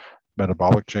to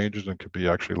metabolic changes and could be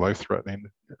actually life-threatening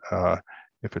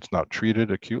if it's not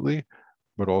treated acutely,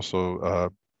 but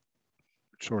also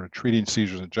sort of treating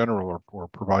seizures in general or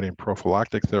providing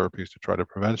prophylactic therapies to try to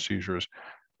prevent seizures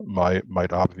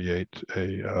might obviate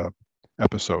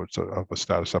episodes of a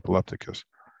status epilepticus.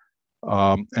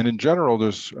 And in general,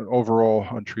 there's overall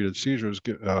untreated seizures.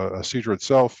 A seizure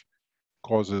itself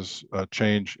causes a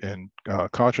change in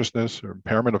consciousness or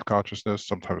impairment of consciousness,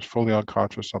 sometimes fully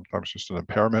unconscious, sometimes just an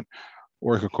impairment,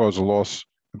 or it could cause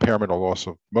impairment or loss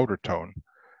of motor tone.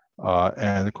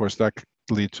 And of course, that could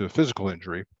lead to physical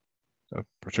injury,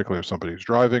 particularly if somebody's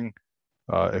driving,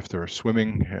 if they're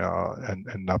swimming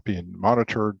and not being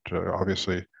monitored.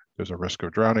 Obviously, there's a risk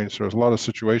of drowning. So there's a lot of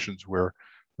situations where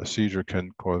a seizure can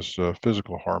cause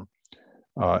physical harm,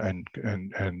 and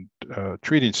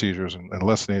treating seizures and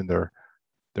lessening their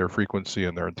frequency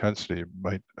and their intensity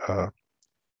might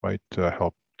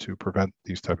help to prevent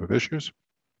these type of issues.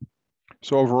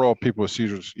 So overall, people with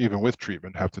seizures, even with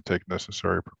treatment, have to take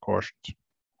necessary precautions.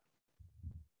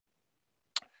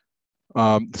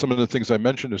 Some of the things I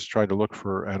mentioned is trying to look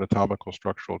for anatomical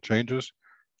structural changes.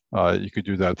 You could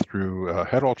do that through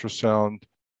head ultrasound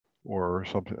or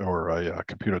something, or a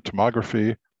computer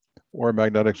tomography, or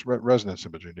magnetic resonance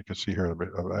imaging. You can see here an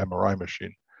MRI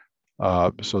machine.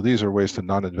 So these are ways to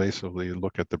non-invasively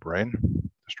look at the brain,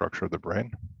 the structure of the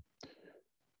brain.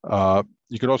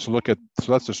 You can also look at,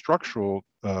 so that's a structural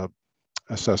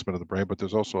assessment of the brain, but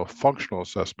there's also a functional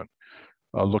assessment,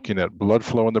 looking at blood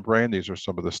flow in the brain. These are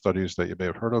some of the studies that you may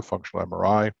have heard of: functional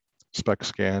MRI, SPECT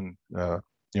scan,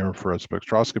 near-infrared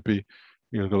spectroscopy.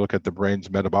 You can look at the brain's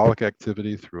metabolic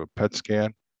activity through a PET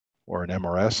scan or an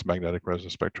MRS, magnetic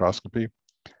resonance spectroscopy.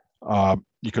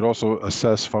 You can also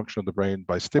assess function of the brain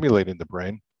by stimulating the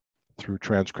brain through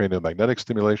transcranial magnetic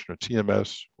stimulation, or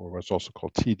TMS, or what's also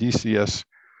called TDCS,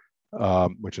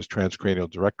 which is transcranial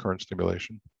direct current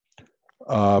stimulation.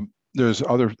 And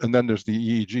then there's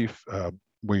the EEG,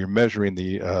 where you're measuring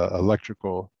the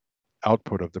electrical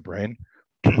output of the brain,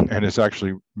 and it's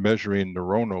actually measuring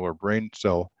neuronal or brain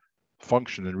cell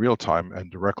function in real time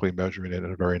and directly measuring it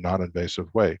in a very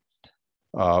non-invasive way.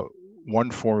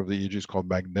 One form of the EEG is called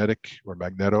magnetic or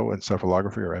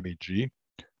magnetoencephalography, or MEG,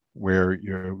 where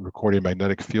you're recording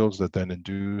magnetic fields that then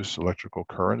induce electrical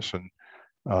currents, and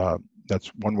that's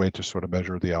one way to sort of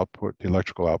measure the output, the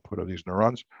electrical output of these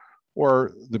neurons.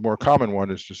 Or the more common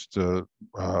one is just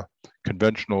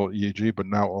conventional EEG, but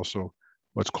now also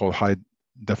what's called high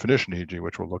definition EEG,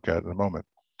 which we'll look at in a moment,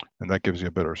 and that gives you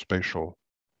a better spatial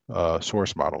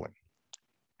source modeling.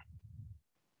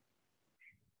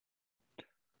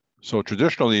 So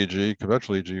traditional EEG,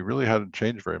 conventional EEG, really hadn't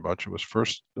changed very much. It was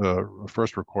first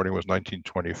recording was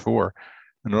 1924,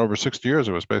 and in over 60 years,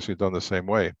 it was basically done the same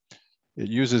way. It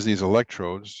uses these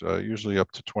electrodes, usually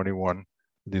up to 21 of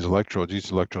these electrodes,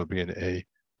 each electrode being a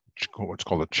what's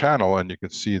called a channel, and you can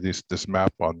see this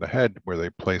map on the head where they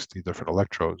place the different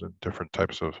electrodes and different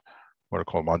types of what are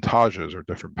called montages or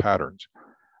different patterns.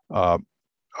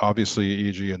 Obviously,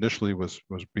 EEG initially was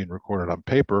being recorded on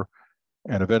paper,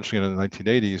 and eventually in the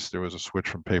 1980s there was a switch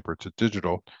from paper to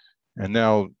digital, and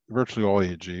now virtually all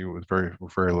EEG, with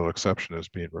very little exception, is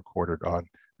being recorded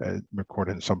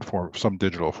in some form, some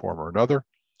digital form or another.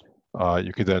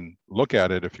 You could then look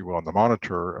at it, if you will, on the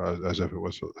monitor as if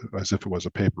it was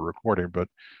a paper recording, but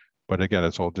again,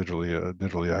 it's all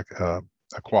digitally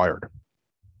acquired.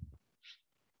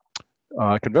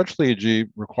 Conventional EEG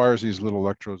requires these little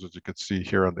electrodes, as you can see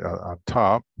here on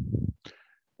top,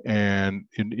 and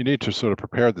you need to sort of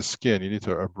prepare the skin. You need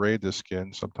to abrade the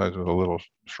skin, sometimes with a little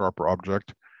sharper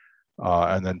object,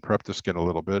 and then prep the skin a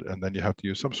little bit, and then you have to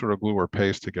use some sort of glue or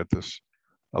paste to get this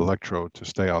electrode to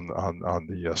stay on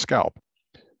the scalp.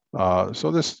 So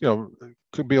this,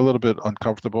 could be a little bit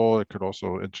uncomfortable. It could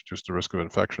also introduce the risk of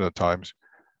infection at times.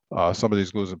 Some of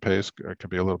these glues and paste can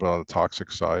be a little bit on the toxic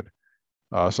side.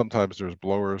 Sometimes there's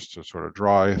blowers to sort of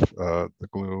dry the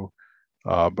glue,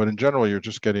 but in general, you're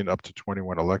just getting up to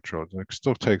 21 electrodes, and it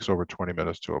still takes over 20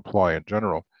 minutes to apply in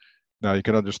general. Now, you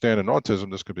can understand in autism,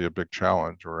 this could be a big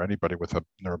challenge, or anybody with a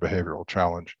neurobehavioral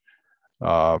challenge.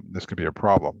 This could be a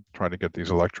problem, trying to get these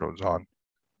electrodes on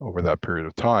over that period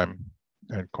of time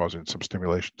and causing some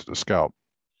stimulation to the scalp,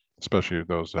 especially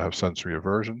those that have sensory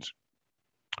aversions.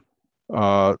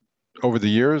 Over the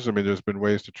years, there's been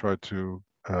ways to try to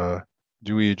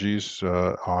do EEGs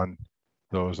on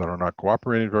those that are not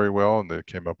cooperating very well, and they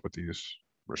came up with these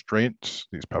restraints,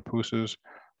 these papooses.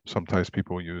 Sometimes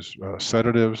people use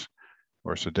sedatives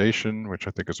or sedation, which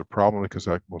I think is a problem because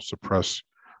that will suppress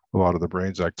a lot of the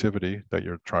brain's activity that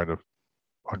you're trying to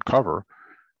uncover.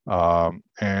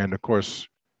 And of course,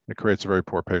 it creates a very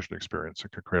poor patient experience.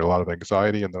 It could create a lot of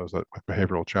anxiety in those with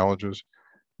behavioral challenges.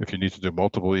 If you need to do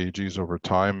multiple EEGs over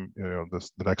time, the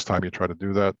next time you try to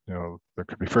do that, there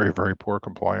could be very, very poor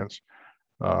compliance.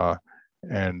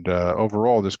 And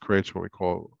overall, this creates what we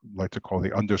like to call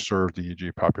the underserved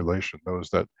EEG population, those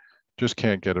that just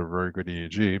can't get a very good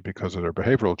EEG because of their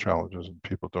behavioral challenges, and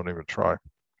people don't even try.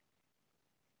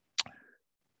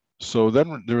 So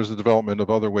then there was the development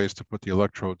of other ways to put the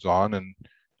electrodes on and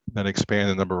then expand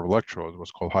the number of electrodes,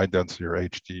 what's called high density or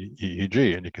HD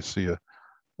EEG. And you can see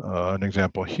an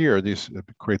example here. These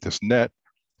create this net,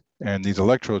 and these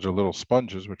electrodes are little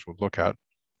sponges, which we'll look at,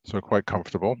 so quite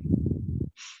comfortable.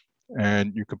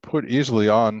 And you could put easily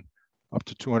on up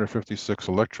to 256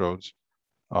 electrodes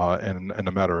in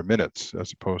a matter of minutes,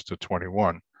 as opposed to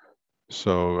 21.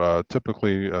 So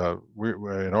typically, in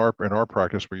our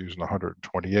practice, we're using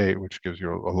 128, which gives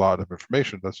you a lot of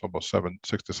information. That's almost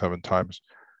 6 to 7 times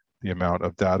the amount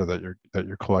of data that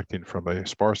you're collecting from a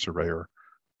sparse array or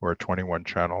a 21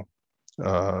 channel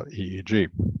EEG.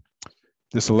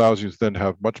 This allows you to then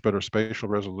have much better spatial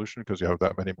resolution because you have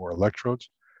that many more electrodes.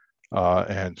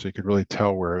 And so you can really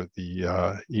tell where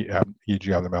the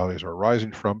EEG abnormalities are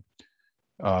arising from.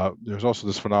 There's also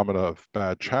this phenomena of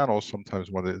bad channels. Sometimes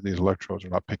when these electrodes are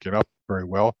not picking up very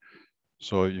well.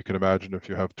 So you can imagine if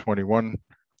you have 21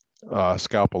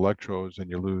 scalp electrodes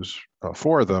and you lose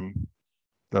 4 of them,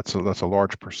 that's a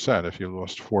large percent. If you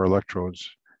lost 4 electrodes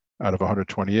out of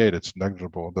 128, it's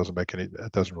negligible.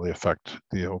 It doesn't really affect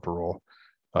the overall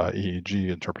EEG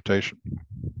interpretation.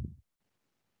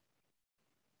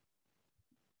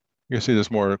 You can see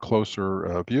this more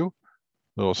closer view.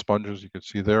 Little sponges you can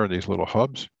see there, and these little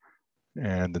hubs.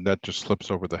 And the net just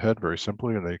slips over the head very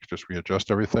simply, and they can just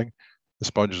readjust everything. The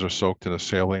sponges are soaked in a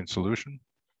saline solution,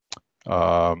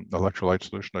 electrolyte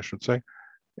solution, I should say.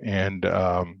 And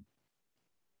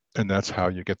that's how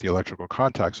you get the electrical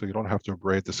contact. So you don't have to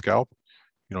abrade the scalp.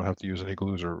 You don't have to use any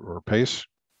glues or paste.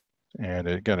 And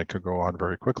again, it could go on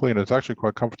very quickly, and it's actually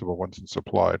quite comfortable once it's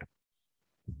applied.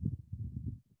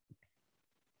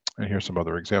 And here's some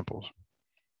other examples.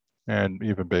 And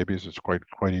even babies, it's quite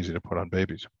easy to put on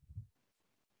babies.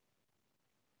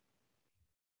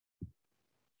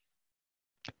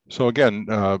 So again,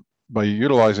 by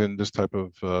utilizing this type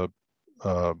of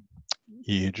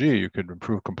EEG, you can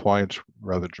improve compliance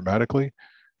rather dramatically.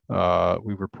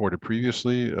 We've reported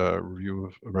previously a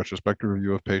retrospective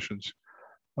review of patients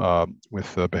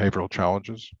with behavioral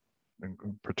challenges,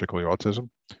 particularly autism,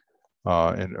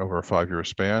 in over a 5-year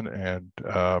span. And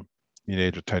in the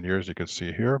age of 10 years, you can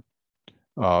see here.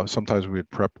 Sometimes we would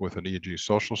prep with an EEG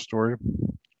social story,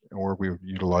 or we would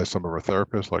utilize some of our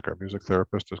therapists, like our music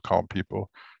therapists, to calm people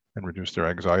and reduce their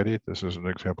anxiety. This is an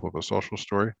example of a social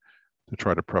story to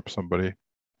try to prep somebody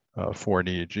for an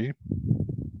EEG.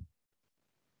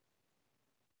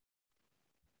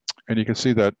 And you can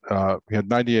see that we had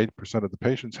 98% of the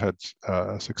patients had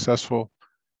a successful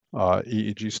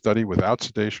EEG study without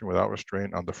sedation, without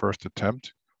restraint on the first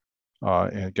attempt.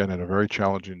 And again, in a very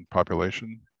challenging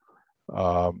population.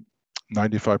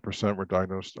 95% were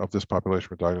diagnosed, of this population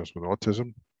were diagnosed with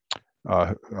autism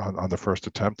on the first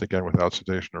attempt, again, without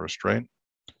sedation or restraint.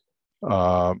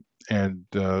 And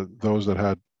those that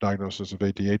had diagnosis of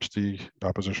ADHD,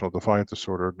 oppositional defiant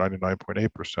disorder,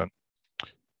 99.8%.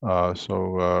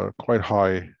 So quite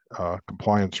high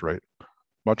compliance rate,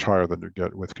 much higher than you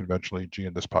get with conventional EEG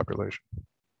in this population.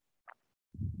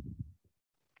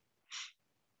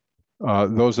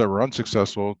 Those that were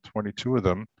unsuccessful, 22 of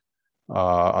them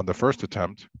on the first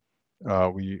attempt,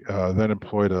 we then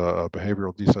employed a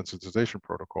behavioral desensitization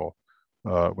protocol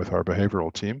with our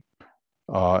behavioral team.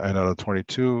 And out of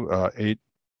 22, 8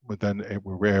 we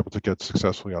were able to get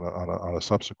successfully on a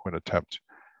subsequent attempt.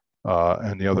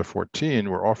 And the other 14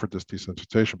 were offered this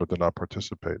desensitization but did not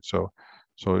participate. So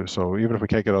even if we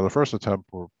can't get it on the first attempt,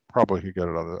 we'll probably could get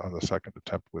it on the second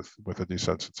attempt with a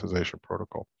desensitization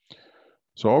protocol.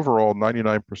 So overall,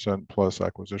 99% plus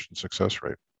acquisition success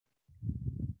rate.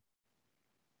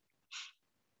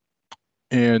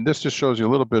 And this just shows you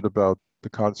a little bit about the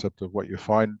concept of what you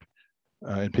find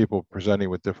in people presenting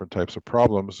with different types of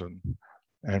problems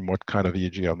and what kind of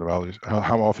EEG abnormalities,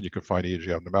 how often you can find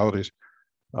EEG abnormalities.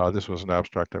 This was an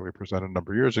abstract that we presented a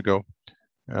number of years ago.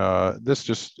 This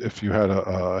just, if you had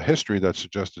a history that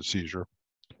suggested seizure,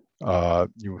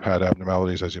 you had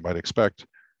abnormalities as you might expect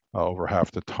over half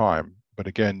the time. But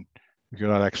again, if you're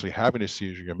not actually having a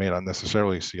seizure, you may not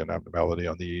necessarily see an abnormality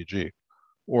on the EEG.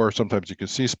 Or sometimes you can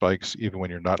see spikes even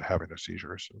when you're not having a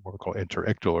seizure, so what we call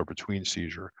interictal or between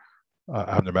seizure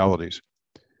abnormalities.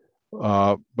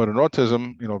 But in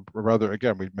autism, rather,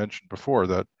 again, we mentioned before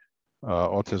that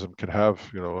autism can have,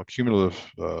 a cumulative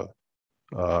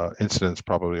incidence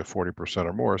probably of 40%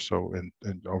 or more. So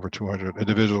in over 200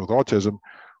 individuals with autism,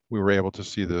 we were able to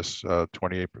see this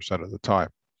 28% of the time.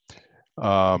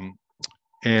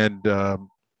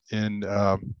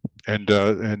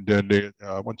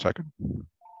 One second.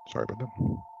 Sorry about that.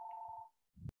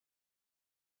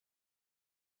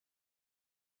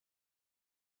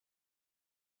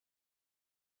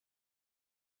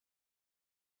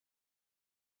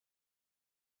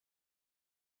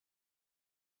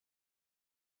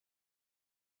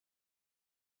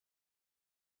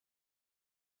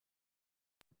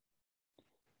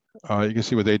 You can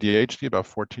see with ADHD about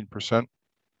 14%.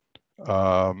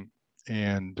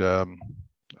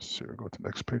 Let's see, we'll go to the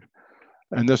next page.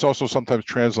 And this also sometimes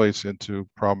translates into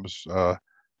problems that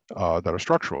are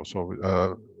structural. So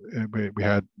we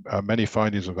had many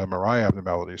findings of MRI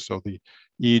abnormalities. So the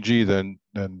EEG then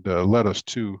led us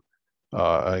to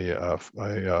an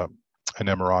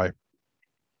MRI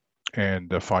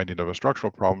and a finding of a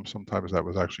structural problem. Sometimes that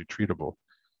was actually treatable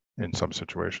in some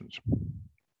situations.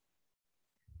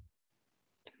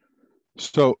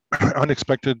 So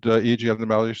unexpected EEG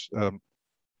abnormalities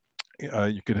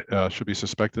should be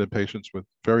suspected in patients with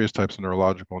various types of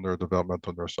neurological,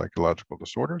 neurodevelopmental, neuropsychological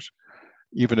disorders,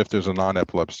 even if there's a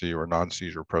non-epilepsy or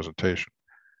non-seizure presentation.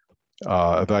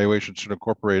 Evaluation should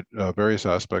incorporate various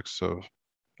aspects of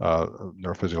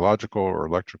neurophysiological or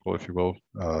electrical, if you will,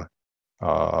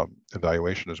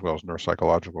 evaluation, as well as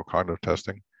neuropsychological cognitive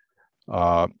testing.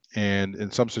 And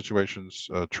in some situations,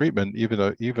 treatment,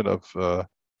 even of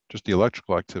just the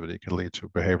electrical activity, can lead to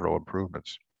behavioral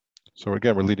improvements. So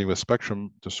again, we're leading with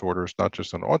spectrum disorders, not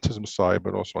just on the autism side,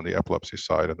 but also on the epilepsy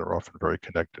side, and they're often very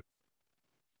connected.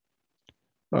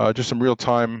 Just some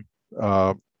real-time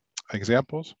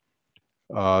examples.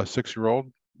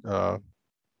 6-year-old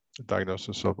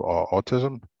diagnosis of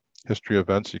autism. History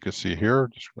events you can see here,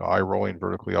 just eye rolling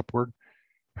vertically upward.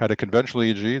 Had a conventional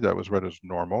EEG that was read as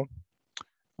normal.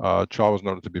 Child was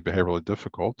noted to be behaviorally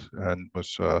difficult and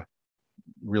was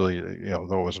really,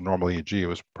 though it was a normal EEG, it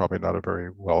was probably not a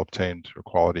very well obtained or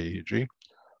quality EEG.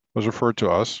 Was referred to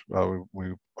us.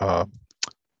 We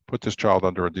put this child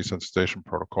under a desensitization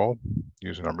protocol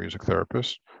using our music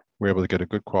therapist. We were able to get a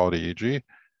good quality EEG,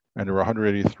 and there were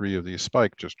 183 of these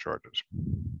spike discharges.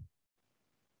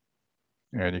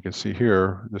 And you can see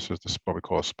here, this is what we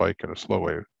call a spike and a slow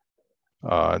wave.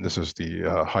 And this is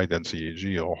the high density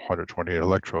EEG, all 128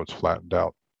 electrodes flattened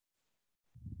out.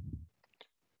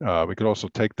 We could also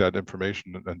take that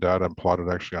information and data and plot it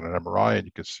actually on an MRI, and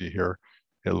you can see here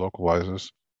it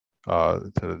localizes.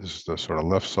 This is the sort of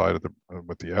left side of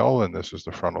with the L, and this is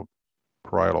the frontal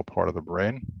parietal part of the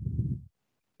brain.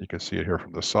 You can see it here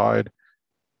from the side,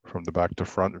 from the back to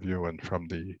front view, and from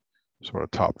the sort of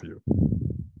top view.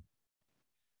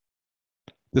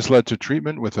 This led to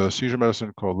treatment with a seizure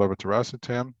medicine called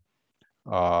levetiracetam.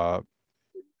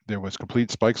 There was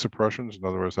complete spike suppressions. In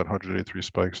other words, that 183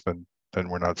 spikes then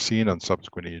were not seen on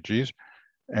subsequent EEGs.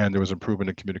 And there was improvement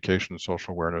in communication,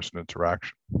 social awareness, and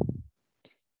interaction.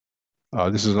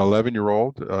 This is an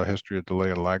 11-year-old history of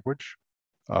delay in language,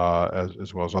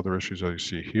 as well as other issues that you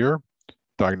see here.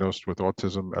 Diagnosed with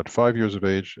autism at 5 years of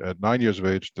age. At 9 years of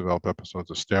age, developed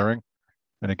episodes of staring.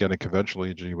 And again, a conventional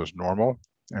EEG was normal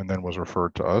and then was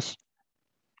referred to us.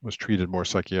 Was treated more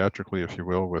psychiatrically, if you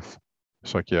will, with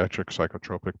psychiatric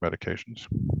psychotropic medications.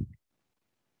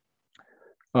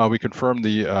 We confirmed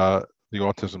the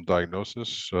autism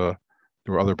diagnosis. There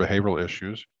were other behavioral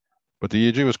issues, but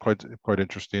the EEG was quite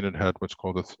interesting. It had what's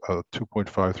called a 2.5,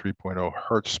 3.0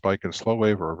 hertz spike in slow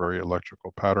wave, or a very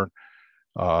electrical pattern.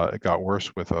 It got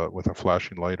worse with a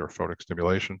flashing light or phonic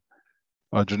stimulation.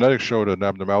 Genetics showed an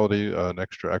abnormality, an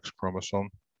extra X chromosome,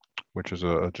 which is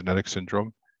a genetic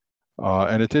syndrome.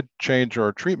 And it did change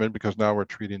our treatment, because now we're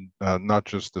treating not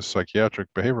just the psychiatric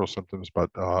behavioral symptoms, but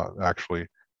actually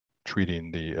treating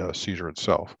the seizure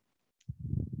itself.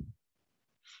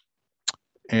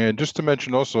 And just to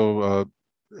mention also,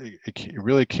 you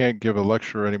really can't give a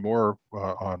lecture anymore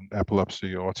on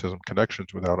epilepsy, autism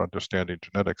connections without understanding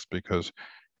genetics, because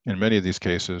in many of these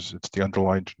cases, it's the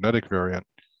underlying genetic variant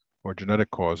or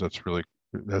genetic cause that's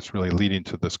really leading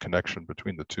to this connection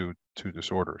between the two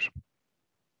disorders.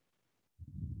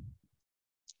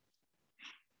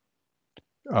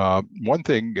 One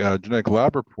thing, genetic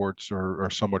lab reports are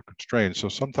somewhat constrained. So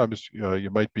sometimes you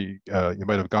might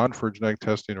have gone for genetic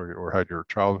testing, or had your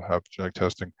child have genetic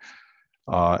testing,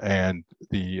 and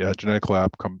the genetic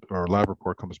lab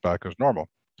report comes back as normal.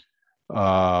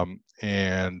 And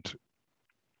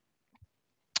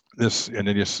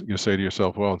then you say to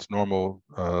yourself, well, it's normal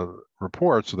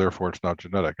report, so therefore it's not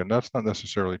genetic. And that's not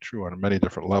necessarily true on many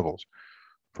different levels.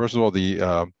 First of all,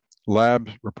 the lab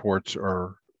reports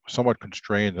are somewhat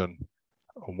constrained on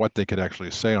what they can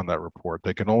actually say on that report.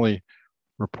 They can only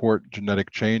report genetic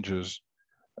changes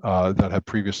that have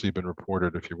previously been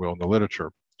reported, if you will, in the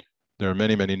literature. There are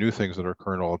many, many new things that are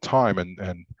occurring all the time,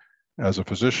 and as a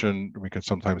physician, we can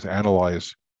sometimes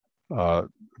analyze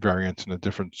variants in a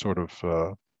different sort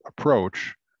of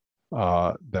approach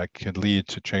that can lead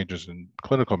to changes in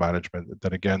clinical management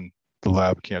that, again, the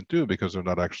lab can't do, because they're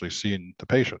not actually seeing the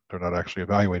patient. They're not actually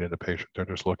evaluating the patient. They're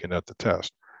just looking at the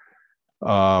test.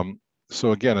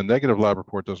 So again, a negative lab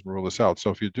report doesn't rule this out.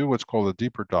 So if you do what's called a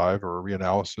deeper dive or a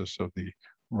reanalysis of the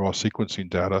raw sequencing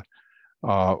data,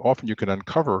 often you can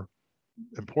uncover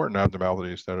important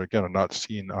abnormalities that, again, are not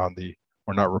seen on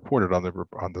or not reported on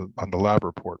the lab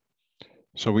report.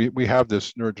 So we have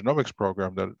this neurogenomics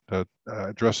program that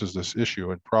addresses this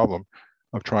issue and problem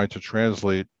of trying to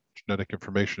translate genetic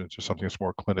information into something that's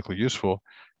more clinically useful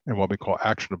and what we call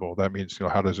actionable. That means,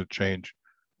 how does it change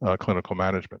clinical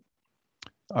management?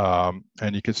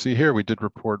 And you can see here, we did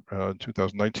report in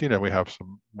 2019, and we have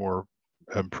some more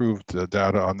improved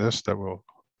data on this that will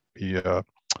be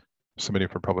submitting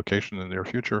for publication in the near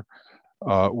future,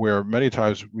 where many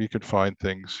times we could find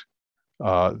things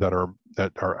that are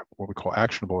what we call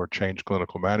actionable or change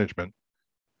clinical management,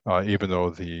 even though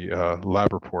the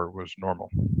lab report was normal.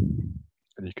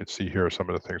 And you can see here some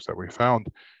of the things that we found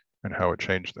and how it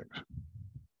changed things.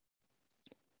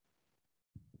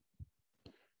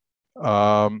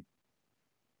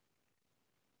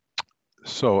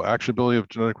 So actionability of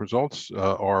genetic results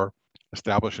are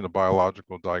establishing a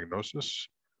biological diagnosis.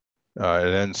 It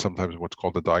ends sometimes what's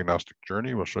called the diagnostic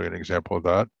journey. We'll show you an example of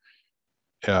that.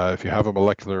 If you have a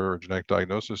molecular or genetic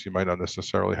diagnosis, you might not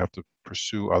necessarily have to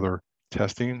pursue other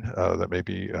testing that may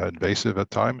be invasive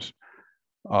at times.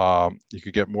 You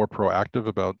could get more proactive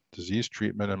about disease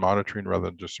treatment and monitoring rather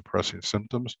than just suppressing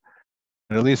symptoms.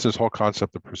 And at least this whole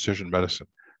concept of precision medicine,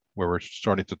 where we're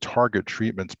starting to target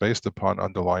treatments based upon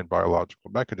underlying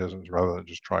biological mechanisms rather than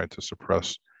just trying to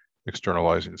suppress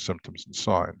externalizing symptoms and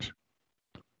signs.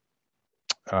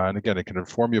 And again, it can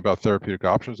inform you about therapeutic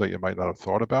options that you might not have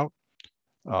thought about.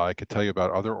 I could tell you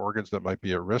about other organs that might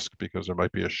be at risk because there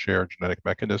might be a shared genetic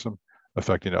mechanism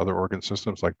affecting other organ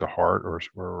systems like the heart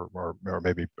or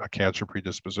maybe a cancer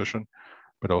predisposition,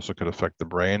 but also could affect the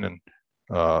brain and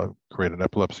create an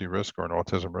epilepsy risk or an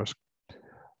autism risk.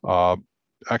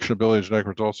 Actionability of genetic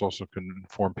results also can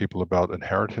inform people about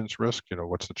inheritance risk.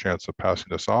 What's the chance of passing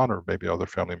this on, or maybe other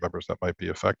family members that might be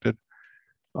affected.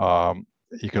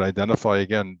 You can identify,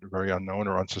 again, very unknown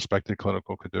or unsuspected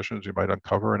clinical conditions you might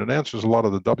uncover, and it answers a lot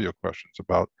of the W questions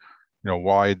about,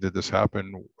 why did this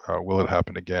happen? Will it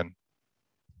happen again?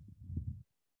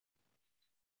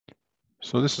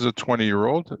 So this is a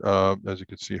 20-year-old, as you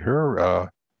can see here,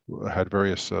 had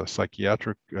various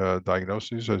psychiatric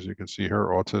diagnoses, as you can see here: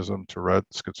 autism, Tourette,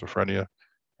 schizophrenia,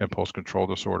 impulse control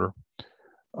disorder.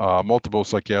 Multiple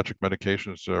psychiatric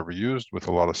medications were used with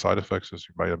a lot of side effects, as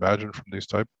you might imagine from these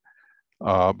type.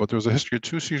 But there was a history of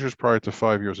 2 seizures prior to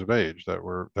 5 years of age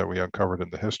that we uncovered in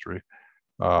the history,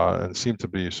 and seemed to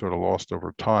be sort of lost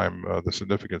over time, the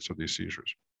significance of these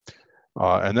seizures.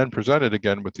 And then presented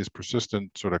again with these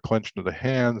persistent sort of clenching of the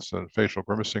hands and facial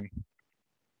grimacing.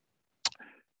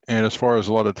 And as far as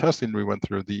a lot of testing we went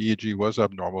through, the EEG was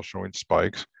abnormal, showing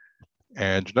spikes.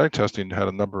 And genetic testing had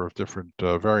a number of different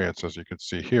variants, as you can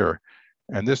see here.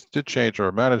 And this did change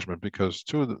our management, because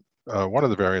one of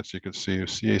the variants you can see,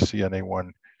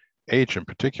 CACNA1H in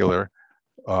particular,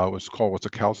 was called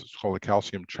a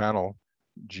calcium channel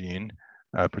gene,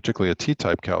 particularly a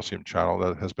T-type calcium channel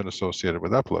that has been associated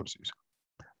with epilepsies.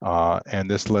 And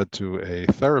this led to a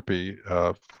therapy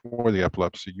for the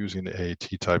epilepsy using a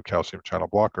T-type calcium channel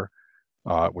blocker,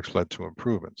 which led to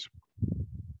improvements.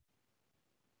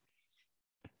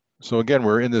 So again,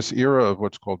 we're in this era of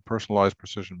what's called personalized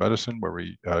precision medicine, where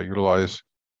we utilize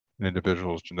an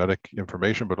individual's genetic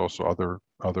information, but also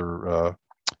other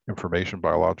information,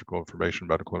 biological information,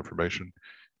 medical information,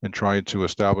 and trying to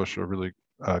establish a really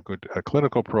good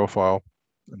clinical profile.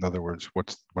 In other words,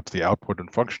 what's the output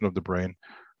and function of the brain,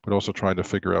 but also trying to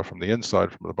figure out from the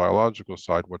inside, from the biological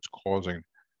side, what's causing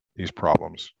these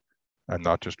problems, and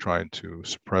not just trying to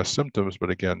suppress symptoms, but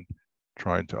again,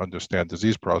 trying to understand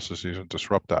disease processes and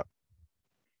disrupt that.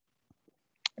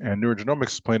 And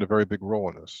neurogenomics is playing a very big role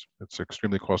in this. It's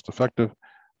extremely cost effective,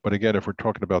 but again, if we're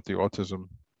talking about the autism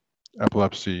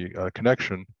epilepsy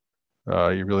connection,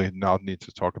 you really now need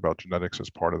to talk about genetics as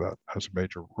part of that, as a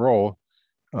major role,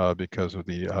 because of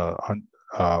the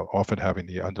often having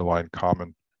the underlying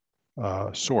common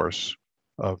source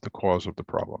of the cause of the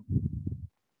problem.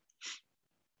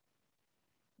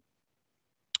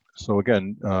 So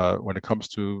again, when it comes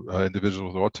to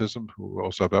individuals with autism who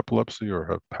also have epilepsy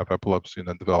or have epilepsy and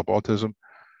then develop autism,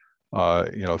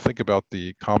 think about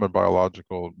the common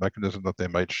biological mechanism that they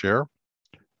might share.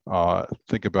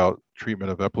 Think about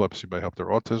treatment of epilepsy may help their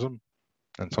autism,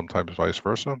 and sometimes vice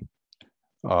versa.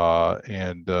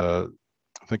 And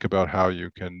think about how you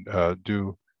can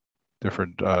do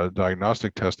different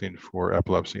diagnostic testing for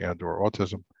epilepsy and/or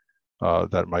autism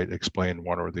that might explain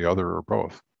one or the other or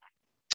both.